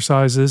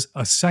exercises,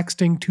 a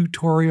sexting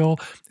tutorial,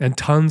 and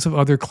tons of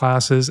other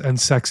classes and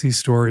sexy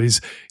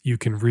stories you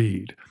can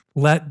read.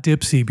 Let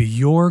Dipsea be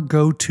your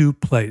go-to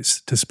place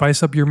to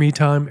spice up your me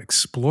time,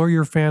 explore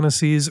your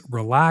fantasies,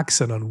 relax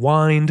and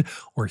unwind,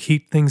 or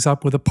heat things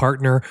up with a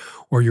partner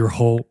or your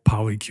whole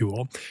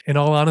polycule. In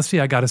all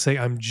honesty, I gotta say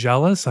I'm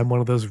jealous. I'm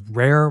one of those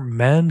rare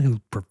men who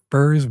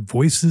prefers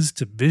voices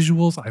to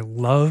visuals. I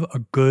love a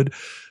good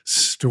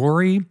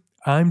story.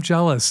 I'm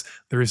jealous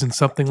there isn't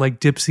something like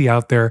Dipsea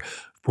out there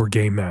for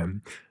gay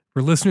men.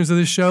 For listeners of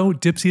this show,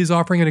 Dipsea is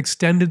offering an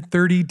extended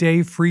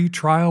 30-day free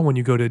trial when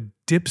you go to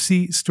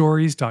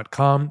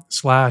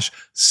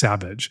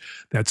dipseastories.com/savage.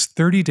 That's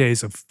 30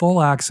 days of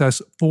full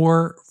access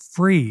for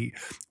free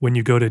when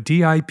you go to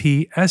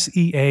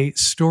DIPSEA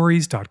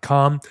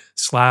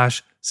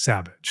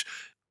stories.com/savage.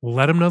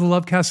 Let them know the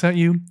Lovecast sent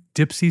you,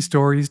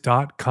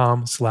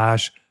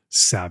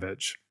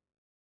 dipseastories.com/savage.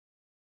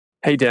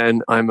 Hey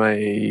Dan, I'm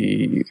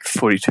a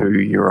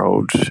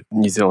 42-year-old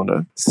New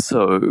Zealander.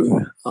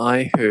 So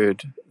I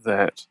heard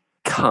that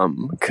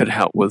cum could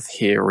help with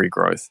hair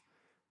regrowth.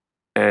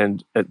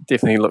 And it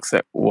definitely looks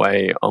that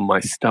way on my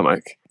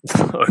stomach.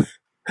 So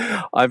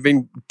I've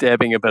been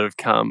dabbing a bit of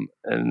cum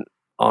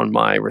on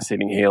my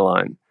receding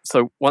hairline.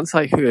 So once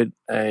I heard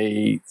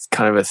a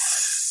kind of a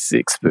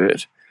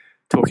sexpert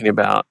talking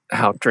about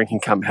how drinking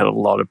cum had a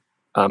lot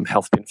of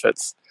health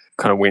benefits,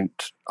 kind of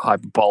went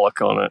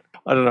hyperbolic on it.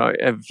 I don't know,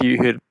 have you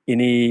heard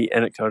any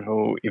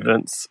anecdotal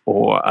evidence,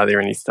 or are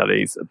there any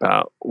studies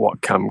about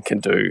what cum can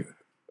do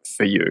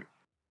for you?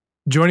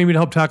 Joining me to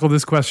help tackle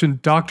this question,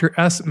 Dr.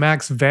 S.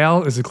 Max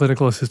Vale is a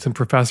clinical assistant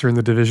professor in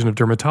the Division of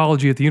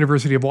Dermatology at the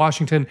University of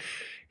Washington.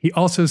 He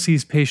also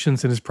sees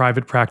patients in his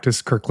private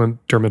practice, Kirkland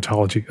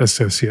Dermatology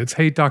Associates.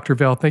 Hey, Dr.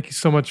 Vale, thank you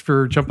so much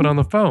for jumping on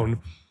the phone.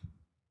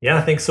 Yeah,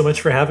 thanks so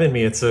much for having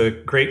me. It's a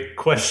great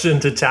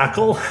question to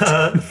tackle.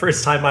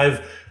 First time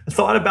I've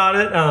thought about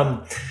it.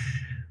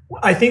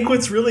 I think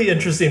what's really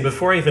interesting,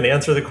 before I even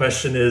answer the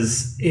question,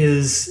 is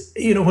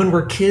when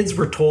we're kids,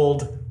 we're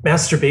told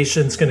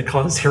masturbation is going to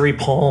cause hairy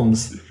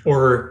palms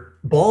or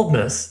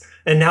baldness.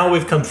 And now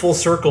we've come full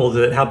circle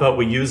that how about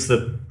we use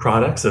the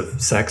products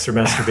of sex or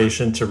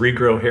masturbation to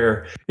regrow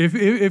hair?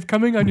 If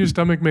coming on your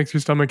stomach makes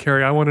your stomach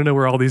hairy, I want to know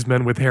where all these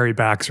men with hairy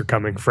backs are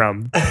coming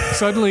from.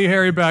 Suddenly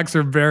hairy backs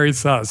are very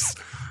sus.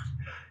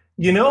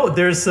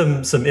 There's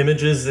some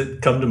images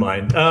that come to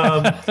mind.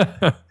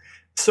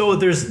 So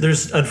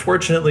there's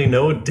unfortunately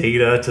no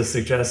data to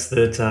suggest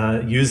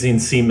that using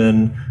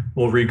semen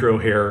will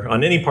regrow hair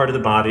on any part of the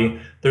body.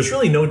 There's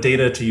really no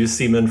data to use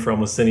semen for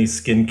almost any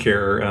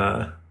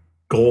skincare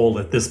goal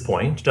at this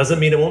point. Doesn't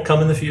mean it won't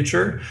come in the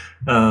future,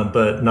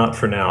 but not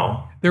for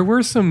now. There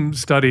were some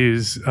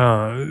studies,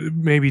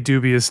 maybe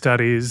dubious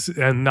studies,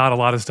 and not a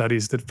lot of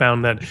studies that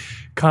found that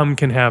cum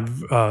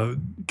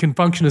can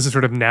function as a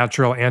sort of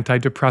natural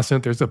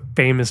antidepressant. There's a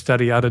famous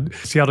study out of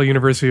Seattle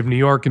University of New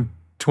York in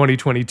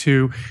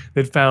 2022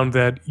 that found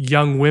that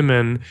young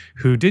women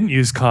who didn't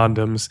use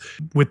condoms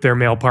with their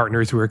male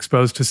partners who were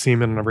exposed to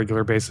semen on a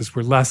regular basis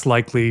were less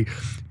likely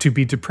to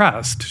be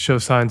depressed, show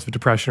signs of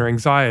depression or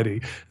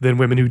anxiety than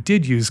women who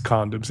did use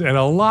condoms. And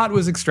a lot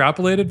was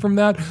extrapolated from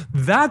that.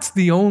 That's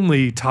the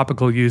only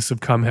topical use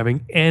of cum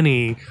having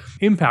any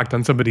impact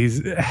on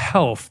somebody's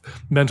health,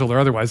 mental or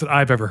otherwise, that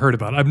I've ever heard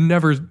about. I've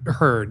never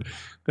heard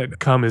that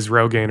cum is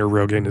Rogaine or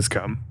Rogaine is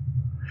cum.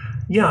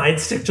 Yeah, I'd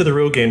stick to the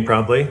Rogaine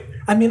probably.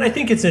 I mean, I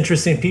think it's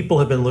interesting. People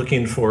have been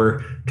looking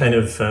for kind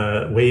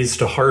of ways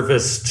to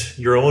harvest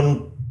your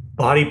own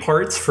body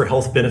parts for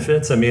health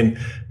benefits. I mean,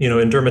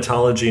 in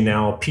dermatology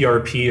now,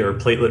 PRP or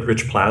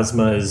platelet-rich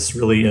plasma is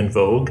really in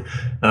vogue.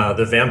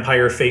 The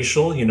vampire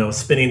facial,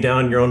 spinning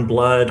down your own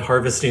blood,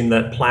 harvesting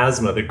that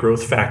plasma, the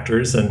growth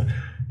factors, and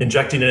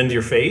injecting it into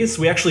your face.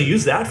 We actually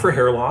use that for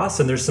hair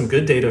loss, and there's some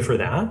good data for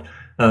that.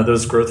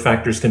 Those growth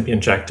factors can be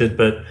injected,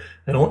 but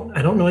I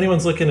don't know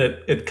anyone's looking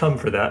at cum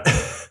for that.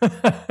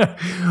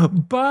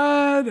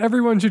 But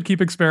everyone should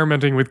keep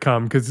experimenting with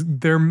cum because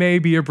there may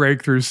be a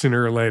breakthrough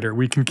sooner or later.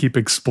 We can keep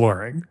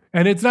exploring.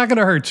 And it's not going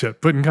to hurt you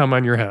putting cum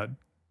on your head.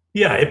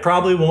 Yeah, it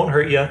probably won't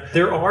hurt you.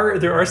 There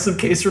are some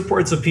case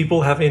reports of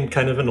people having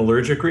kind of an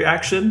allergic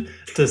reaction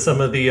to some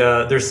of the,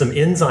 there's some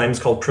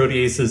enzymes called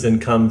proteases in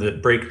cum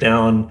that break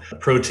down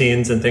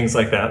proteins and things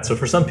like that. So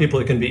for some people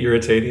it can be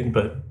irritating,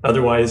 but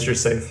otherwise you're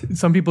safe.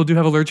 Some people do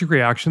have allergic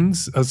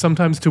reactions,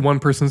 sometimes to one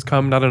person's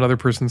cum, not another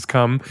person's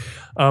cum.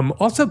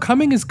 Also,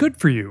 cumming is good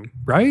for you,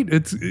 right?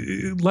 It's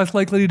less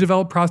likely to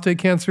develop prostate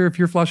cancer if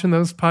you're flushing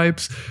those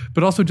pipes,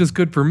 but also just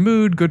good for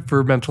mood, good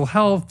for mental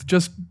health,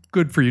 just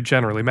good for you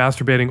generally,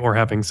 masturbating or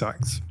having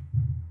sex.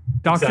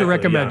 Doctor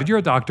recommended. Yeah. You're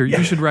a doctor. Yeah.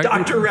 You should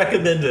Doctor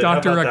recommended.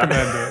 Doctor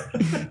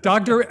recommended.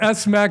 Dr.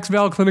 S. Max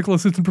Vale, clinical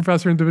assistant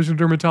professor in Division of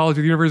Dermatology at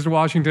the University of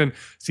Washington,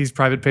 sees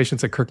private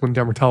patients at Kirkland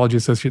Dermatology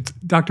Associates.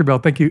 Dr. Bell,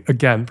 thank you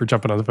again for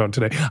jumping on the phone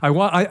today.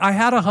 I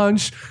had a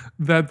hunch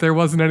that there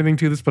wasn't anything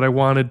to this, but I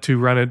wanted to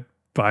run it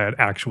by an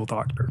actual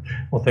doctor.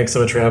 Well, thanks so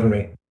much for having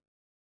me.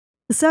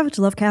 The Savage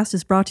Lovecast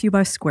is brought to you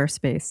by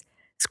Squarespace.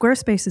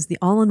 Squarespace is the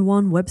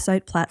all-in-one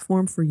website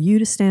platform for you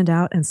to stand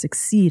out and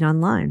succeed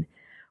online.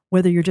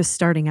 Whether you're just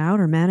starting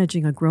out or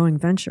managing a growing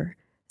venture,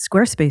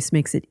 Squarespace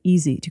makes it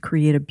easy to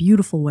create a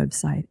beautiful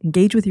website,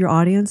 engage with your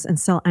audience, and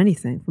sell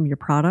anything from your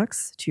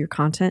products to your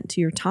content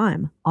to your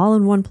time, all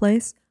in one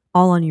place,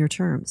 all on your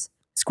terms.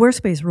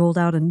 Squarespace rolled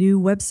out a new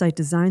website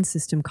design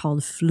system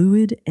called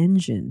Fluid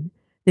Engine.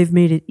 They've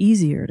made it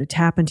easier to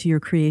tap into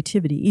your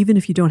creativity, even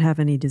if you don't have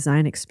any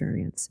design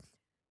experience.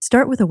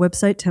 Start with a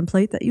website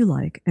template that you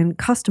like and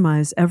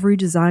customize every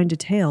design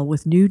detail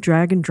with new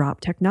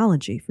drag-and-drop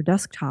technology for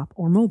desktop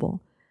or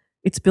mobile.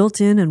 It's built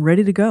in and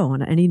ready to go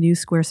on any new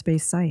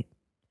Squarespace site.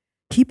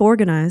 Keep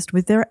organized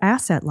with their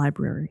asset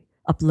library.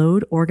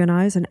 Upload,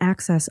 organize, and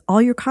access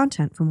all your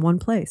content from one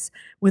place.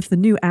 With the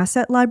new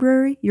asset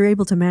library, you're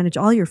able to manage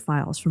all your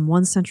files from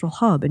one central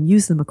hub and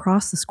use them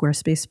across the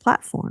Squarespace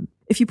platform.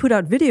 If you put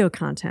out video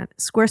content,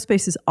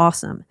 Squarespace is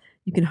awesome.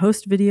 You can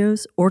host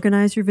videos,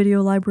 organize your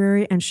video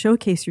library, and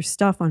showcase your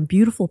stuff on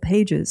beautiful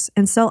pages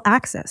and sell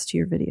access to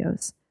your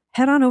videos.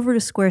 Head on over to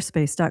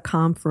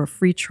squarespace.com for a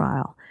free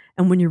trial.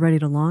 And when you're ready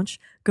to launch,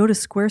 go to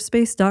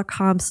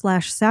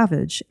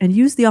squarespace.com/savage and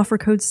use the offer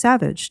code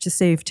SAVAGE to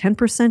save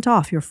 10%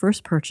 off your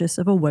first purchase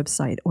of a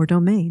website or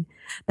domain.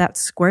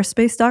 That's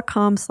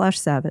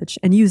squarespace.com/savage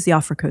and use the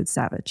offer code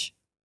SAVAGE.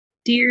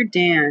 Dear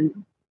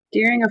Dan,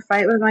 during a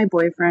fight with my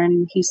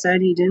boyfriend, he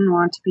said he didn't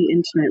want to be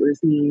intimate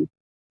with me,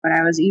 but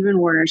I was even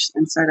worse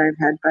and said I've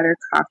had better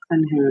cock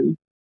than him.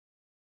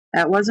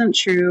 That wasn't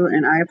true,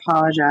 and I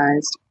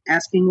apologized,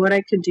 asking what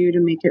I could do to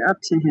make it up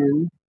to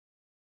him.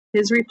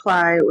 His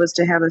reply was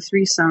to have a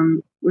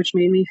threesome, which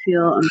made me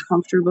feel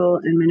uncomfortable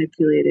and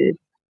manipulated.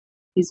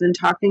 He's been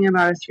talking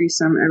about a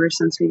threesome ever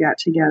since we got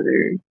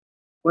together.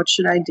 What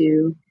should I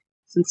do?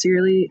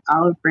 Sincerely,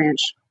 Olive Branch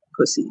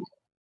Pussy.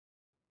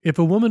 If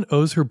a woman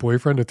owes her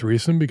boyfriend a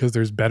threesome because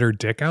there's better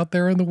dick out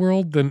there in the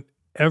world, then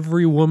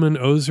every woman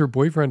owes her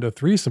boyfriend a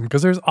threesome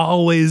because there's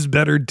always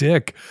better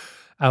dick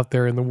out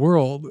there in the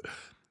world.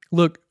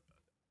 Look,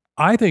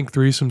 I think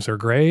threesomes are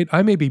great.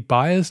 I may be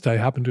biased. I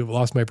happen to have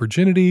lost my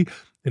virginity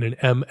in an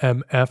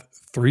MMF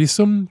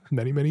threesome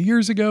many, many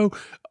years ago.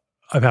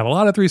 I've had a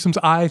lot of threesomes.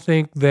 I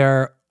think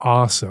they're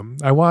awesome.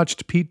 I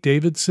watched Pete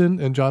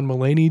Davidson and John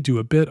Mulaney do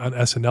a bit on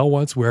SNL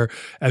once where,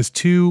 as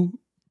two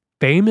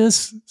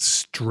famous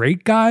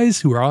straight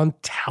guys who are on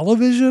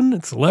television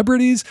and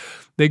celebrities,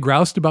 they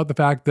groused about the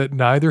fact that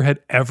neither had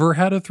ever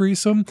had a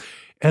threesome.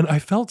 And I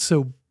felt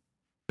so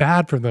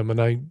bad for them.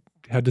 And I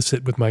had to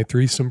sit with my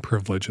threesome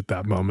privilege at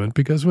that moment,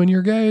 because when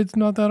you're gay, it's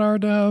not that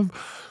hard to have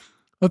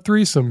a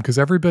threesome because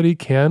everybody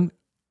can,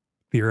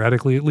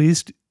 theoretically at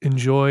least,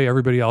 enjoy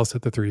everybody else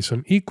at the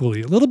threesome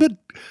equally. A little bit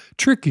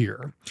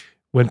trickier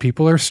when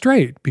people are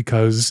straight,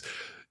 because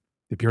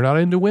if you're not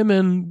into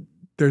women,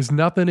 there's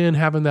nothing in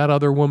having that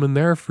other woman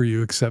there for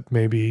you except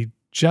maybe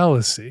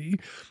jealousy.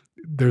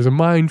 There's a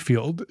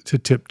minefield to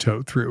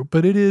tiptoe through,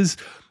 but it is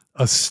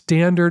a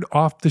standard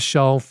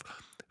off-the-shelf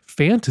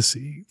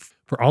fantasy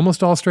for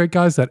almost all straight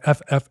guys, that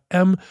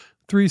FFM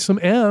threesome.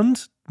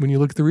 And when you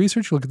look at the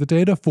research, look at the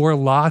data, for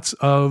lots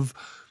of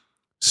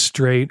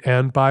straight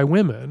and bi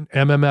women,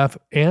 MMF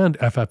and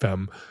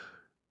FFM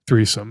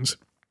threesomes.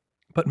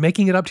 But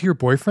making it up to your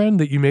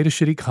boyfriend that you made a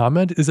shitty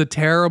comment is a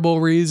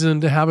terrible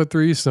reason to have a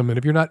threesome. And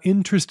if you're not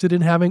interested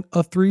in having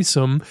a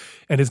threesome,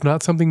 and it's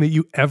not something that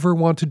you ever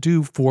want to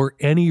do for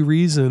any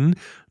reason,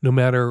 no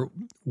matter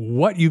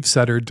what you've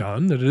said or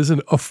done, that it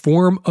isn't a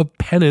form of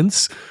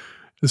penance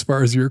as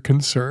far as you're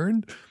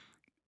concerned,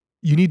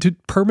 you need to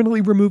permanently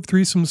remove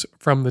threesomes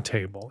from the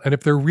table. And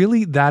if they're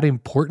really that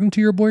important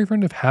to your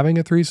boyfriend, if having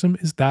a threesome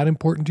is that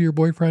important to your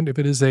boyfriend, if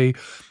it is a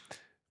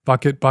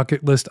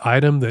bucket list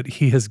item that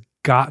he has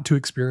got to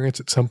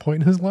experience at some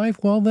point in his life,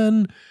 well,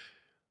 then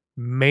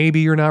maybe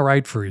you're not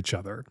right for each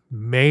other.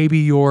 Maybe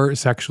you're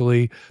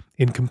sexually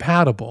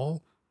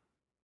incompatible.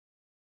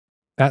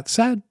 That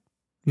said,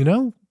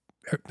 not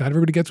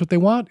everybody gets what they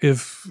want.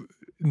 If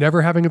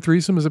never having a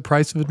threesome is a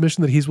price of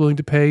admission that he's willing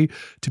to pay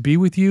to be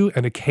with you,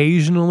 and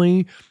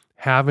occasionally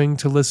having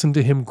to listen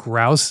to him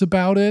grouse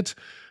about it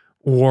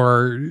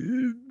or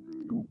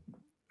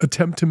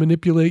attempt to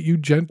manipulate you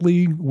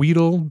gently,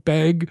 wheedle,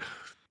 beg,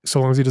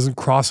 so long as he doesn't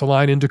cross a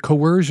line into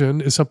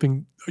coercion, is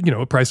something,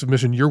 a price of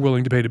admission you're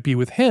willing to pay to be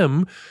with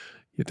him,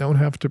 you don't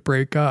have to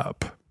break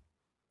up.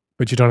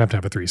 But you don't have to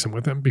have a threesome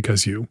with him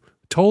because you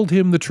told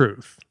him the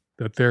truth,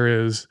 that there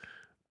is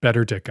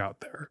better dick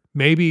out there.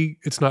 Maybe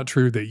it's not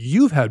true that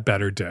you've had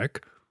better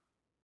dick,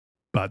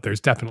 but there's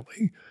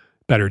definitely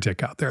better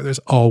dick out there. There's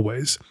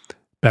always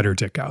better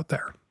dick out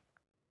there.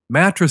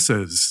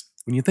 Mattresses.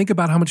 When you think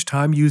about how much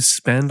time you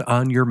spend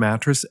on your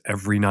mattress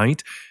every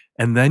night,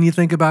 and then you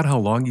think about how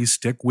long you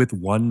stick with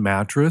one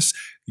mattress,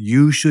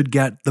 you should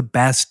get the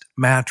best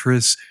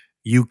mattress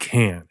you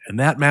can. And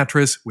that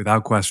mattress,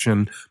 without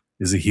question,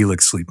 is a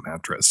Helix Sleep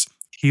mattress.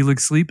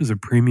 Helix Sleep is a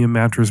premium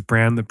mattress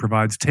brand that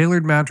provides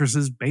tailored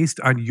mattresses based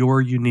on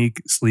your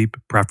unique sleep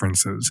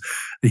preferences.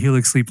 The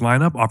Helix Sleep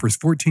lineup offers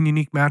 14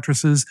 unique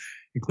mattresses,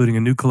 including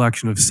a new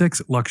collection of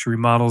 6 luxury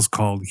models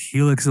called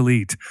Helix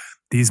Elite.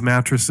 These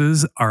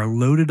mattresses are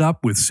loaded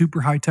up with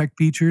super high-tech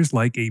features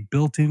like a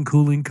built-in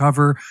cooling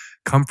cover,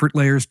 comfort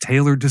layers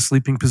tailored to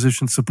sleeping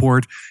position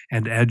support,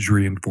 and edge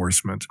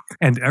reinforcement.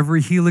 And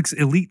every Helix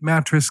Elite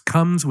mattress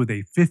comes with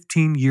a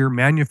 15-year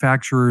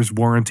manufacturer's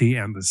warranty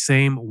and the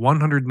same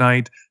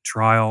 100-night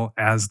trial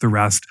as the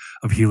rest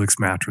of Helix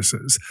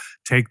mattresses.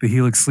 Take the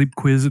Helix Sleep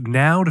Quiz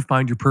now to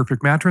find your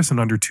perfect mattress in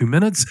under 2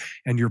 minutes,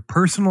 and your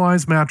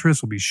personalized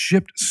mattress will be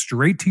shipped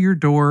straight to your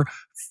door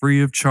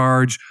free of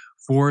charge.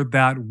 For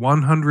that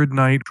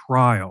 100-night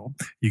trial,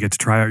 you get to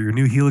try out your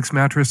new Helix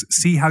mattress,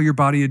 see how your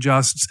body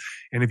adjusts,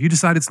 and if you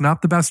decide it's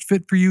not the best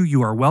fit for you,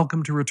 you are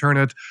welcome to return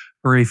it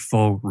for a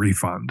full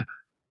refund.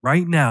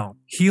 Right now,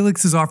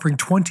 Helix is offering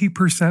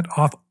 20%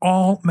 off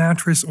all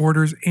mattress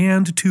orders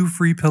and 2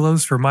 free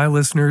pillows for my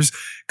listeners.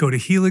 Go to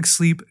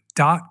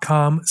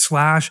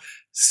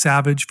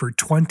helixsleep.com/savage for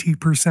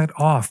 20%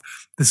 off.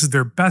 This is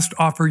their best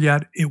offer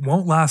yet. It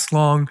won't last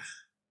long.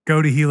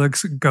 Go to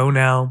Helix. Go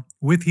now.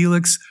 With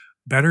Helix,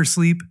 better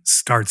sleep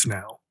starts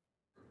now.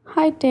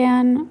 Hi,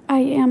 Dan. I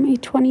am a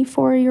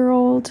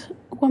 24-year-old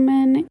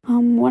woman.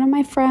 One of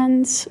my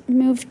friends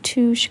moved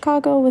to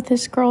Chicago with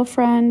his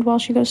girlfriend while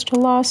she goes to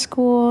law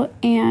school,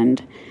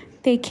 and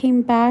they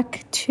came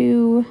back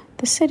to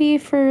the city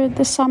for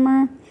the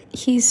summer.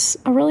 He's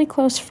a really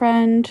close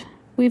friend.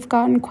 We've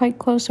gotten quite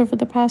close over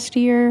the past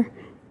year,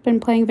 been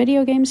playing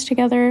video games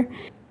together.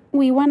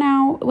 We went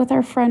out with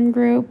our friend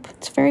group.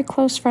 It's a very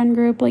close friend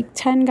group, like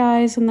 10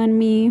 guys and then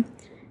me.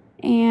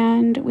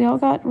 And we all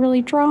got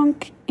really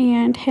drunk,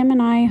 and him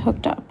and I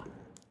hooked up.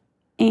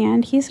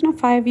 And he's in a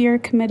 5-year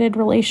committed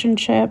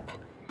relationship.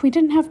 We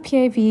didn't have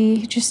PIV,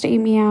 he just ate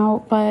me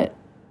out, but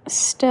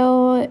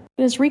still, it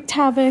has wreaked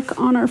havoc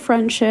on our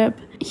friendship.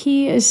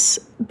 He is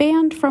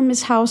banned from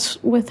his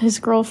house with his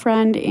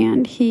girlfriend,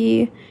 and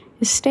he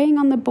is staying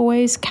on the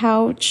boys'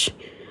 couch.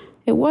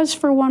 It was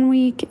for 1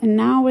 week, and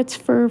now it's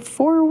for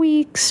 4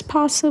 weeks,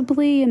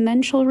 possibly, and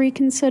then she'll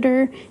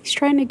reconsider. He's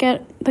trying to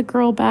get the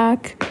girl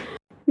back.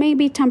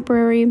 Maybe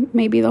temporary,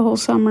 maybe the whole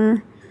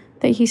summer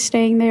that he's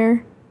staying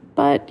there.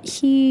 But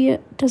he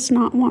does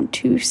not want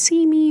to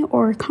see me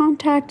or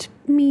contact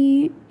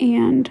me,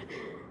 and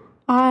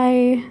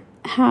I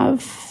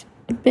have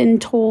been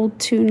told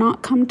to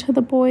not come to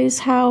the boys'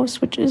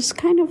 house, which is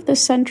kind of the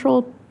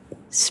central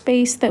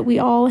space that we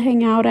all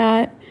hang out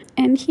at,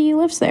 and he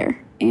lives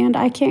there, and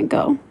I can't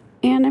go.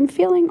 And I'm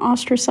feeling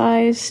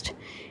ostracized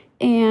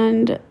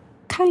and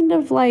kind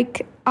of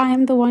like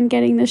I'm the one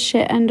getting the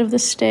shit end of the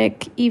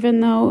stick, even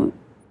though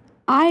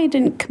I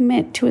didn't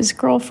commit to his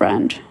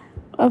girlfriend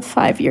of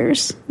 5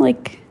 years.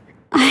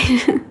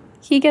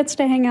 He gets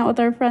to hang out with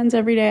our friends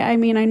every day. I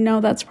mean, I know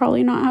that's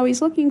probably not how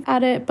he's looking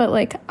at it,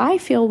 but I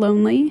feel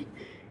lonely.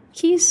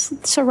 He's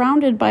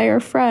surrounded by our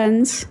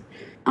friends.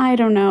 I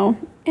don't know.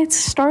 It's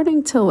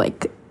starting to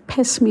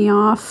piss me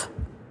off.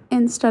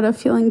 Instead of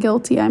feeling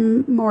guilty,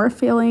 I'm more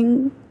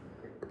feeling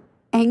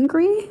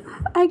angry,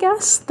 I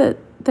guess, that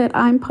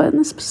I'm put in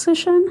this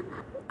position.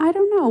 I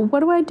don't know. What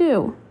do I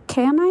do?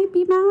 Can I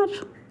be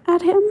mad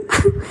at him?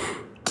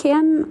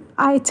 Can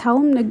I tell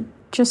him to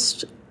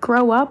just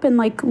grow up and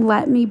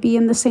let me be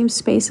in the same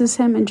space as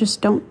him and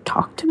just don't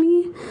talk to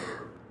me?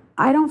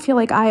 I don't feel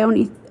like I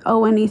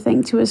owe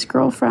anything to his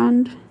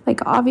girlfriend.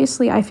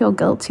 Obviously I feel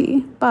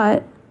guilty,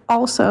 but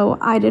also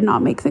I did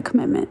not make the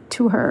commitment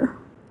to her.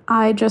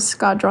 I just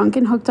got drunk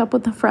and hooked up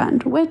with a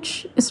friend,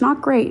 which is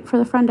not great for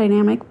the friend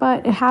dynamic,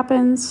 but it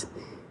happens.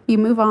 You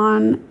move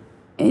on.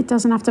 It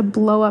doesn't have to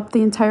blow up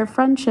the entire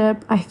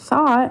friendship.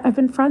 I've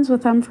been friends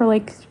with him for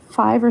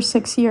 5 or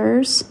 6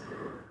 years.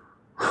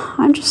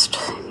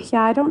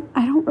 I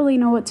don't really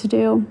know what to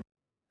do.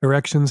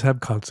 Erections have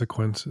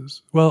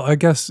consequences. Well, I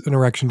guess an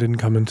erection didn't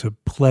come into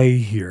play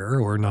here,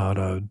 or not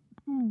a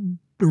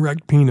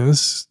erect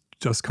penis,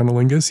 just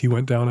cunnilingus. He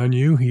went down on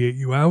you, he ate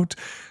you out.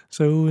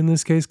 So in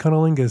this case,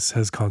 cunnilingus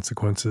has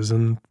consequences.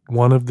 And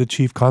one of the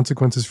chief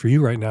consequences for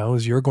you right now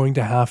is you're going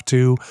to have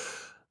to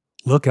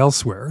look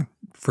elsewhere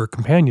for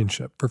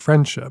companionship, for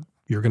friendship.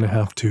 You're going to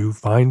have to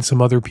find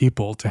some other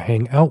people to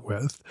hang out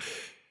with.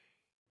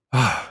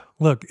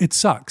 Look, it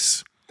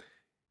sucks.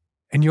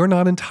 And you're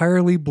not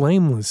entirely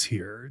blameless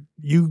here.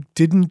 You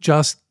didn't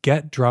just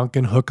get drunk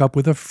and hook up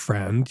with a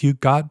friend. You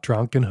got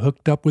drunk and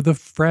hooked up with a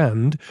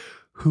friend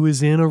who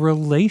is in a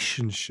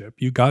relationship.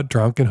 You got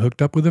drunk and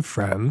hooked up with a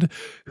friend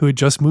who had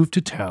just moved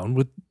to town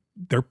with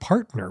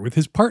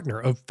his partner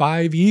of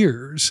 5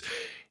 years.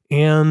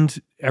 And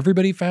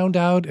everybody found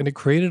out, and it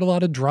created a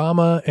lot of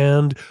drama.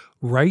 And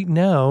right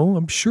now,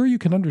 I'm sure you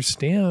can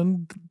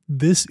understand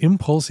this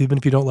impulse, even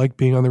if you don't like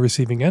being on the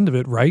receiving end of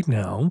it. Right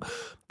now,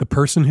 the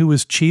person who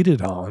was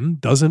cheated on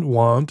doesn't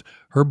want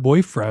her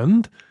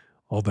boyfriend,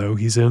 although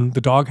he's in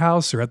the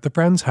doghouse or at the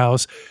friend's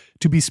house,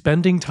 to be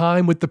spending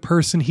time with the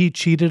person he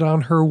cheated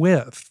on her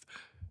with.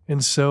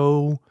 And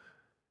so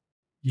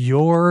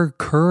you're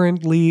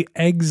currently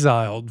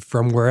exiled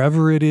from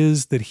wherever it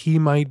is that he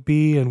might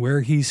be, and where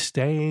he's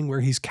staying,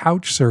 where he's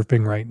couch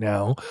surfing right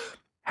now,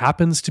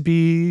 happens to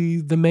be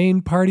the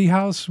main party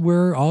house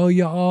where all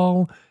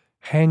y'all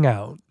hang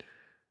out.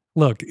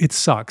 Look, it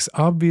sucks.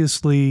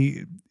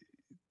 Obviously,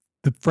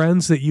 the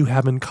friends that you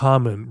have in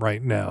common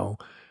right now,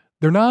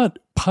 they're not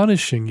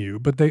punishing you,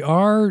 but they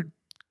are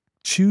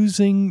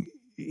choosing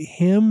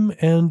him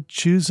and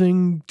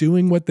choosing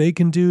doing what they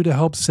can do to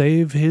help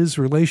save his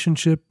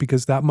relationship,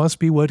 because that must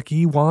be what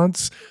he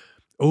wants,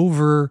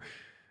 over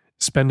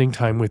spending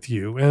time with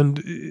you.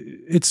 And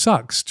it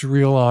sucks to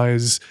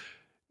realize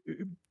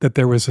that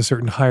there was a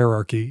certain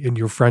hierarchy in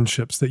your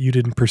friendships that you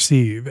didn't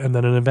perceive. And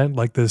then an event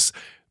like this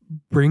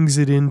brings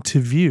it into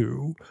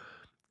view.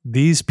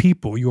 These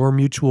people, your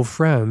mutual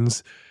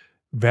friends,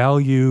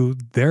 value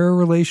their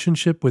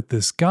relationship with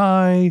this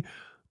guy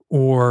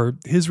or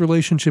his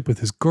relationship with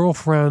his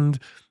girlfriend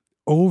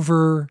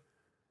over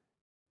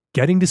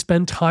getting to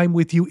spend time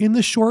with you in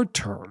the short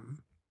term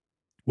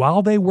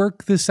while they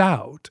work this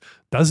out.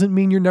 Doesn't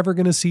mean you're never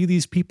going to see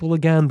these people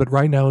again, but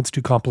right now it's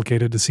too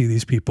complicated to see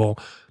these people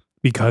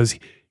because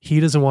he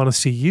doesn't want to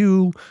see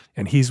you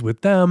and he's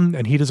with them,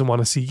 and he doesn't want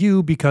to see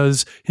you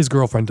because his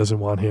girlfriend doesn't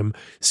want him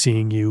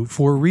seeing you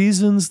for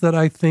reasons that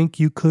I think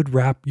you could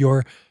wrap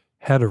your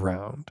head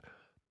around.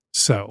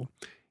 So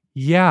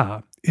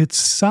Yeah, it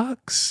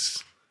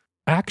sucks.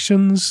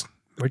 Actions,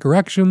 like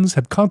erections,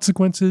 have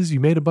consequences. You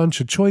made a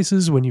bunch of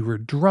choices when you were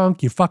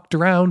drunk. You fucked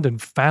around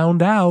and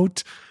found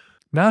out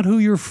not who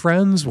your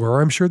friends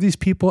were. I'm sure these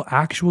people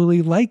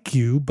actually like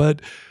you,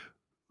 but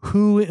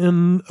who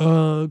in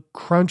a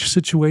crunch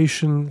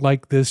situation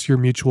like this your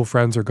mutual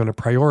friends are going to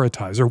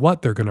prioritize or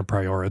what they're going to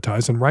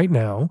prioritize. And right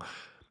now,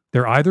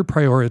 they're either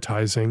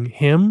prioritizing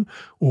him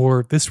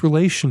or this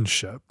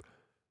relationship.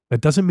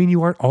 That doesn't mean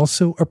you aren't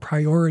also a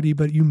priority,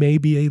 but you may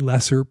be a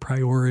lesser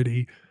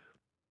priority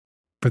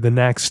for the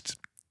next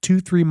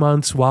 2-3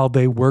 months while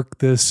they work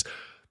this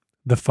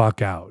the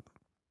fuck out.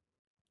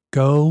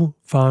 Go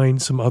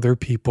find some other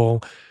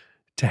people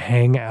to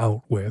hang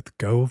out with.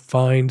 Go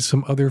find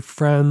some other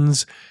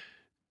friends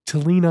to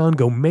lean on.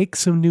 Go make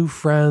some new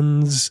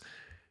friends,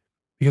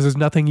 because there's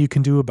nothing you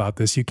can do about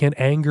this. You can't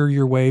anger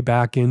your way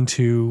back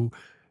into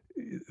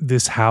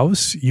this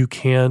house. You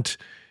can't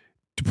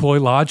deploy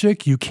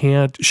logic. You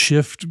can't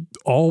shift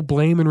all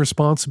blame and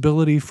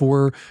responsibility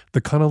for the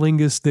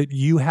cunnilingus that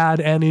you had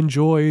and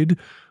enjoyed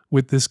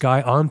with this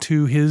guy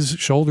onto his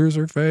shoulders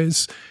or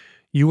face.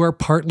 You are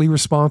partly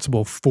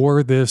responsible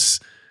for this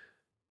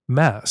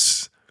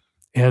mess.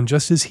 And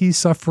just as he's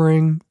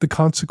suffering the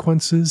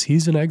consequences,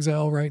 he's in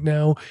exile right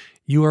now,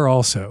 you are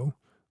also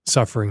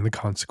suffering the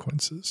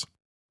consequences.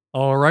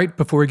 All right,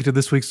 before we get to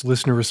this week's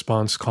listener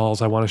response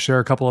calls, I want to share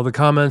a couple of the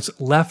comments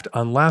left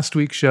on last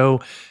week's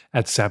show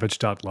at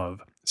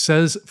savage.love.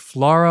 Says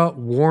Flora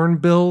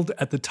Warnbild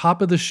at the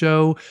top of the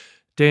show,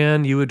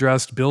 Dan, you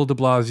addressed Bill de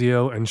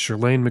Blasio and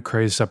Shirlane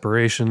McRae's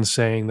separation,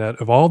 saying that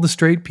of all the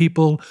straight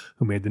people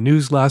who made the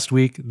news last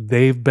week,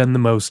 they've been the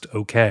most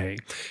okay.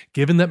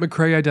 Given that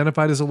McRae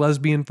identified as a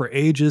lesbian for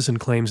ages and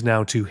claims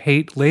now to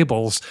hate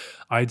labels,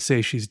 I'd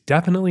say she's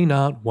definitely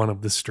not one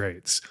of the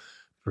straights.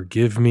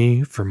 Forgive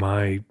me for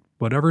my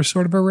whatever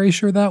sort of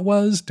erasure that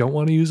was. Don't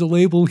want to use a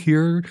label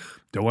here.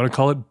 Don't want to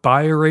call it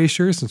bi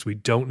erasure since we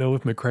don't know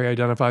if McRae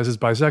identifies as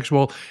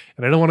bisexual.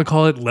 And I don't want to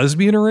call it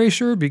lesbian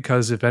erasure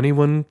because if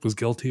anyone was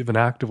guilty of an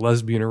act of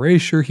lesbian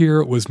erasure here,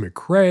 it was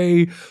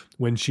McRae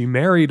when she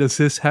married a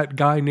cishet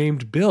guy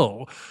named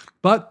Bill.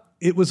 But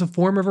it was a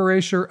form of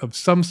erasure of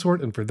some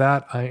sort, and for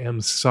that, I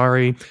am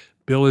sorry.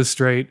 Bill is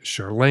straight,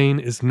 Shirlane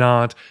is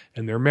not,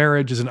 and their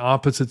marriage is an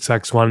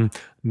opposite-sex one,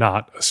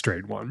 not a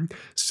straight one.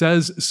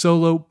 Says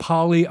Solo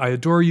Polly, I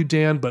adore you,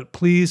 Dan, but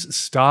please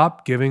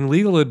stop giving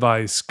legal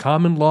advice.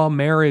 Common law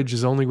marriage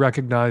is only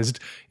recognized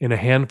in a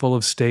handful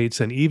of states,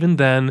 and even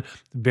then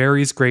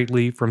varies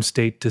greatly from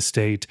state to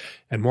state.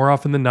 And more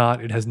often than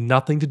not, it has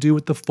nothing to do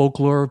with the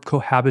folklore of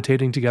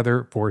cohabitating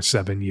together for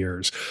 7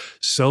 years.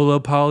 Solo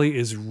Polly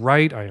is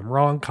right. I am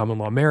wrong. Common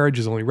law marriage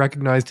is only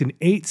recognized in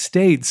 8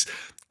 states.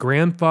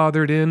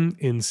 Grandfathered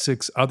in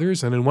 6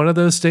 others. And in one of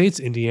those states,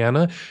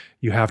 Indiana,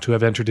 you have to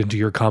have entered into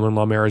your common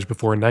law marriage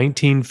before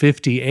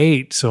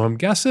 1958. So I'm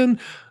guessing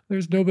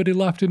there's nobody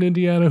left in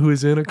Indiana who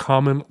is in a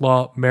common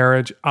law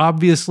marriage.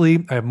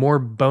 Obviously, I have more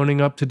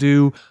boning up to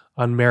do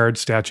on marriage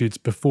statutes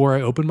before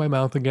I open my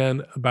mouth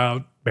again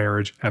about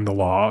marriage and the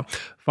law.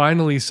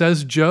 Finally,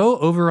 says Joe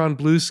over on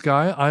Blue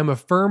Sky, I'm a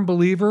firm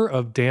believer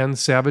of Dan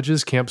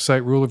Savage's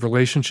campsite rule of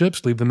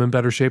relationships. Leave them in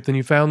better shape than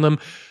you found them.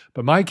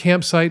 But my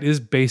campsite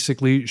is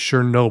basically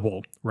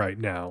Chernobyl right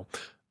now.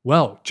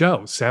 Well,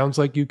 Joe, sounds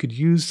like you could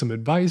use some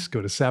advice. Go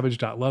to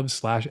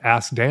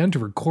savage.love/askdan to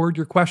record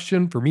your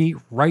question for me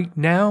right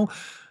now.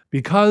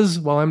 Because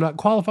while I'm not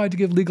qualified to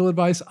give legal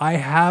advice, I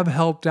have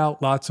helped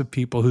out lots of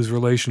people whose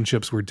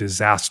relationships were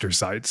disaster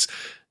sites.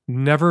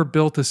 Never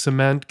built a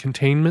cement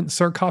containment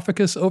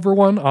sarcophagus over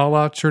one a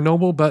la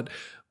Chernobyl, but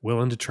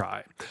willing to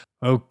try.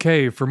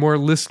 Okay, for more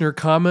listener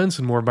comments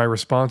and more of my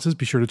responses,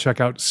 be sure to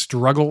check out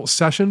Struggle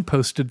Session,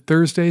 posted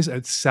Thursdays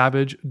at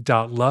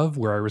savage.love,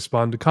 where I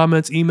respond to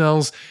comments,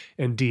 emails,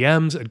 and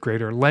DMs at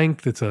greater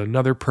length. It's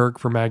another perk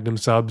for Magnum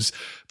subs.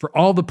 For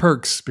all the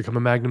perks, become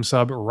a Magnum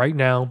sub right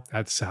now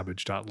at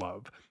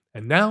savage.love.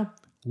 And now,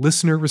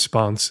 listener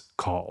response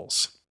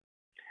calls.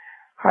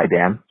 Hi,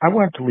 Dan. I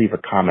wanted to leave a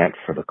comment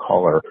for the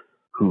caller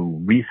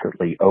who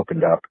recently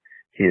opened up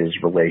his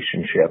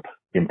relationship,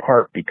 in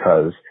part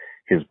because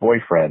his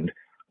boyfriend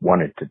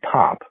wanted to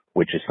top,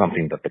 which is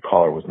something that the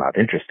caller was not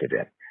interested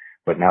in.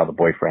 But now the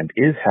boyfriend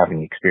is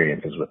having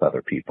experiences with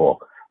other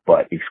people,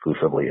 but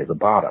exclusively as a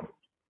bottom.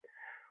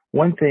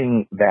 One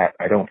thing that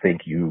I don't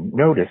think you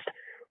noticed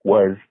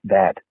was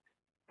that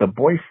the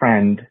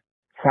boyfriend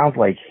sounds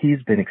like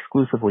he's been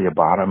exclusively a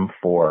bottom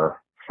for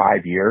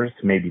 5 years,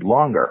 maybe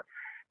longer,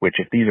 which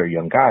if these are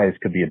young guys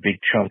could be a big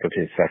chunk of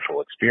his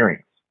sexual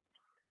experience.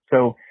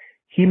 So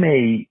he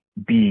may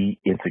be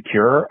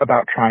insecure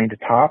about trying to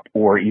top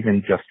or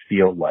even just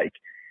feel like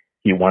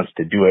he wants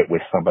to do it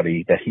with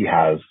somebody that he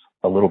has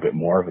a little bit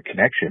more of a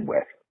connection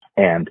with.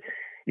 And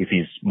if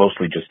he's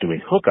mostly just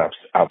doing hookups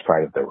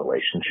outside of their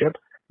relationship,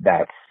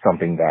 that's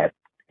something that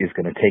is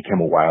going to take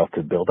him a while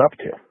to build up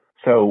to.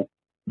 So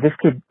this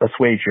could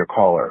assuage your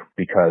caller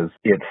because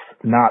it's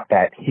not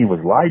that he was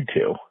lied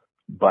to,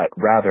 but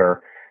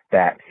rather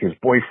that his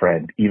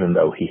boyfriend, even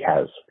though he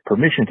has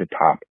permission to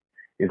top,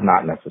 is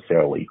not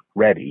necessarily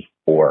ready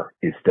or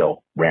is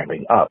still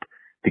ramping up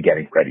to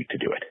getting ready to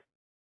do it.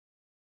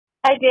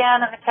 Hi,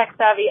 Dan. I'm a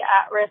tech-savvy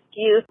at-risk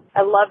youth.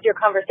 I loved your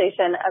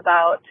conversation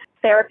about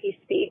therapy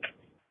speak.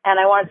 And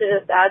I wanted to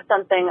just add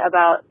something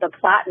about the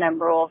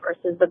platinum rule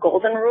versus the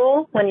golden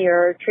rule. When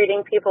you're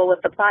treating people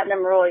with the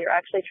platinum rule, you're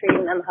actually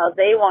treating them how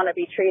they want to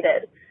be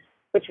treated,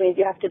 which means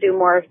you have to do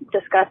more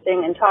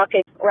discussing and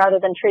talking rather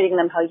than treating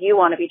them how you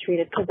want to be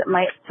treated, because it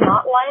might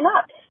not line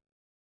up.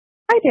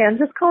 Hi, Dan.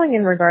 Just calling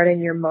in regarding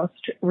your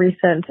most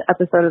recent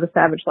episode of the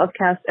Savage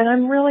Lovecast, and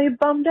I'm really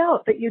bummed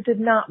out that you did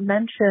not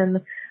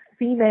mention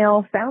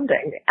female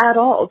sounding at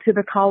all to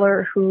the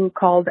caller who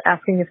called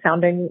asking if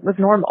sounding was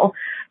normal.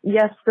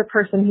 Yes, the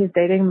person he's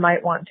dating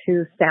might want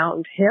to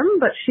sound him,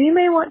 but she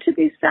may want to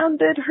be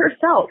sounded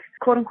herself.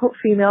 Quote unquote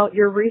female,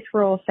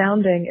 urethral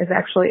sounding is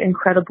actually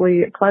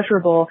incredibly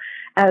pleasurable,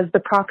 as the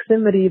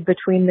proximity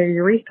between the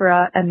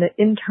urethra and the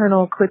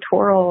internal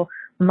clitoral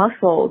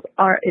muscles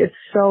is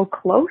so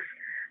close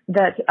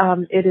that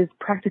it is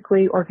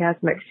practically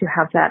orgasmic to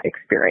have that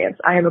experience.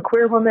 I am a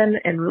queer woman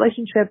in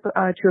relationship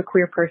to a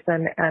queer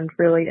person and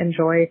really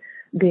enjoy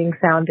being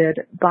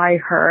sounded by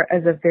her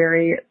as a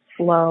very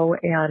slow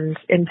and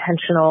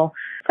intentional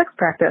sex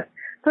practice.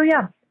 So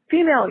yeah,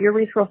 female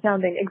urethral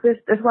sounding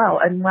exists as well.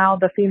 And while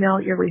the female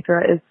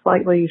urethra is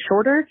slightly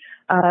shorter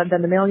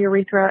than the male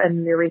urethra,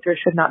 and the urethra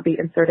should not be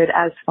inserted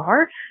as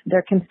far,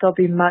 there can still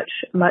be much,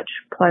 much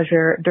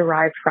pleasure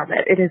derived from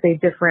it. It is a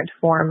different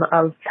form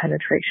of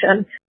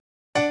penetration.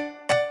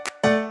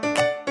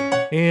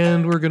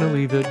 And we're going to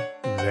leave it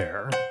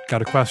there.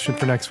 Got a question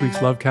for next week's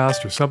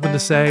Lovecast or something to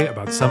say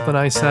about something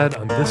I said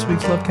on this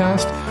week's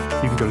Lovecast?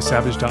 You can go to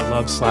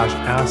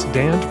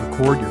savage.love/askdan to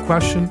record your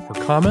question or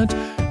comment,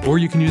 or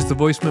you can use the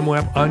voice memo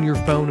app on your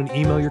phone and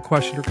email your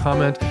question or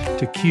comment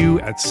to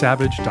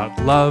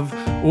q@savage.love,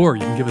 or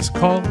you can give us a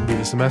call and leave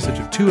us a message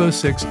at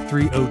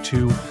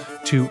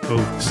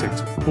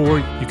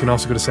 206-302-2064. You can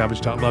also go to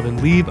savage.love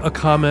and leave a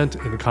comment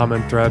in the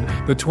comment thread.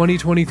 The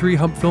 2023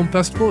 Hump Film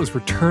Festival is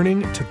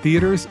returning to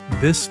theaters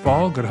this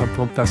fall. Go to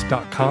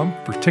humpfilmfest.com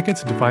for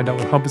tickets and to find out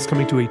when Hump is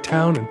coming to a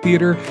town and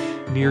theater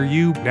near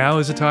you. Now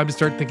is the time to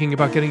start thinking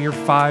about getting your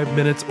 5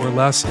 minutes or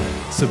less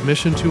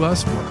submission to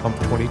us for Hump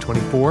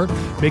 2024.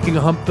 Making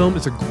a Hump film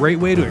is a great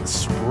way to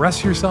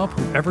express yourself,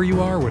 whoever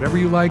you are, whatever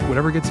you like,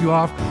 whatever gets you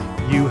off.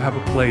 You have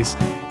a place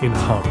in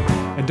Hump.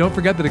 And don't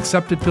forget that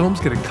accepted films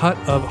get a cut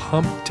of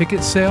Hump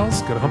ticket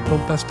sales. Go to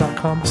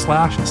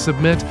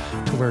humpfilmfest.com/submit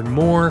to learn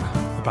more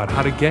about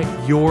how to get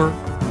your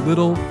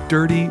little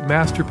dirty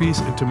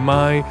masterpiece into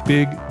my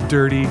big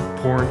dirty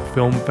porn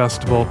film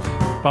festival.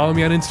 Follow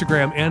me on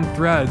Instagram and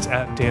Threads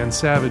at Dan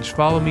Savage.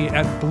 Follow me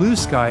at Blue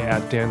Sky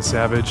at Dan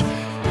Savage.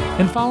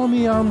 And follow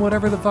me on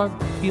whatever the fuck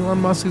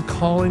Elon Musk is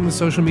calling the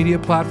social media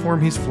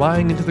platform he's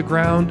flying into the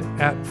ground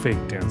at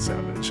Fake Dan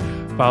Savage.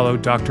 Follow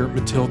Dr.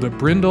 Matilda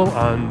Brindle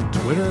on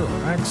Twitter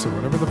or X or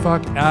whatever the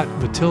fuck at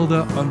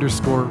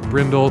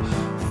Matilda_Brindle.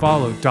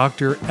 Follow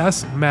Dr.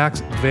 S.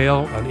 Max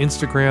Vale on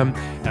Instagram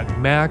at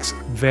Max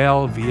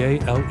Vale,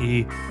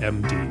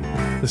 V-A-L-E-M-D.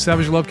 The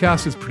Savage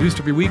Lovecast is produced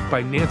every week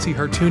by Nancy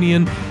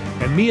Hartunian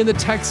and me and the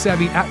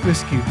tech-savvy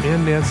at-risk youth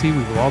and Nancy.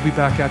 We will all be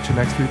back at you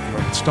next week for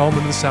an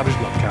installment of the Savage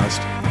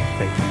Lovecast.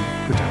 Thank you.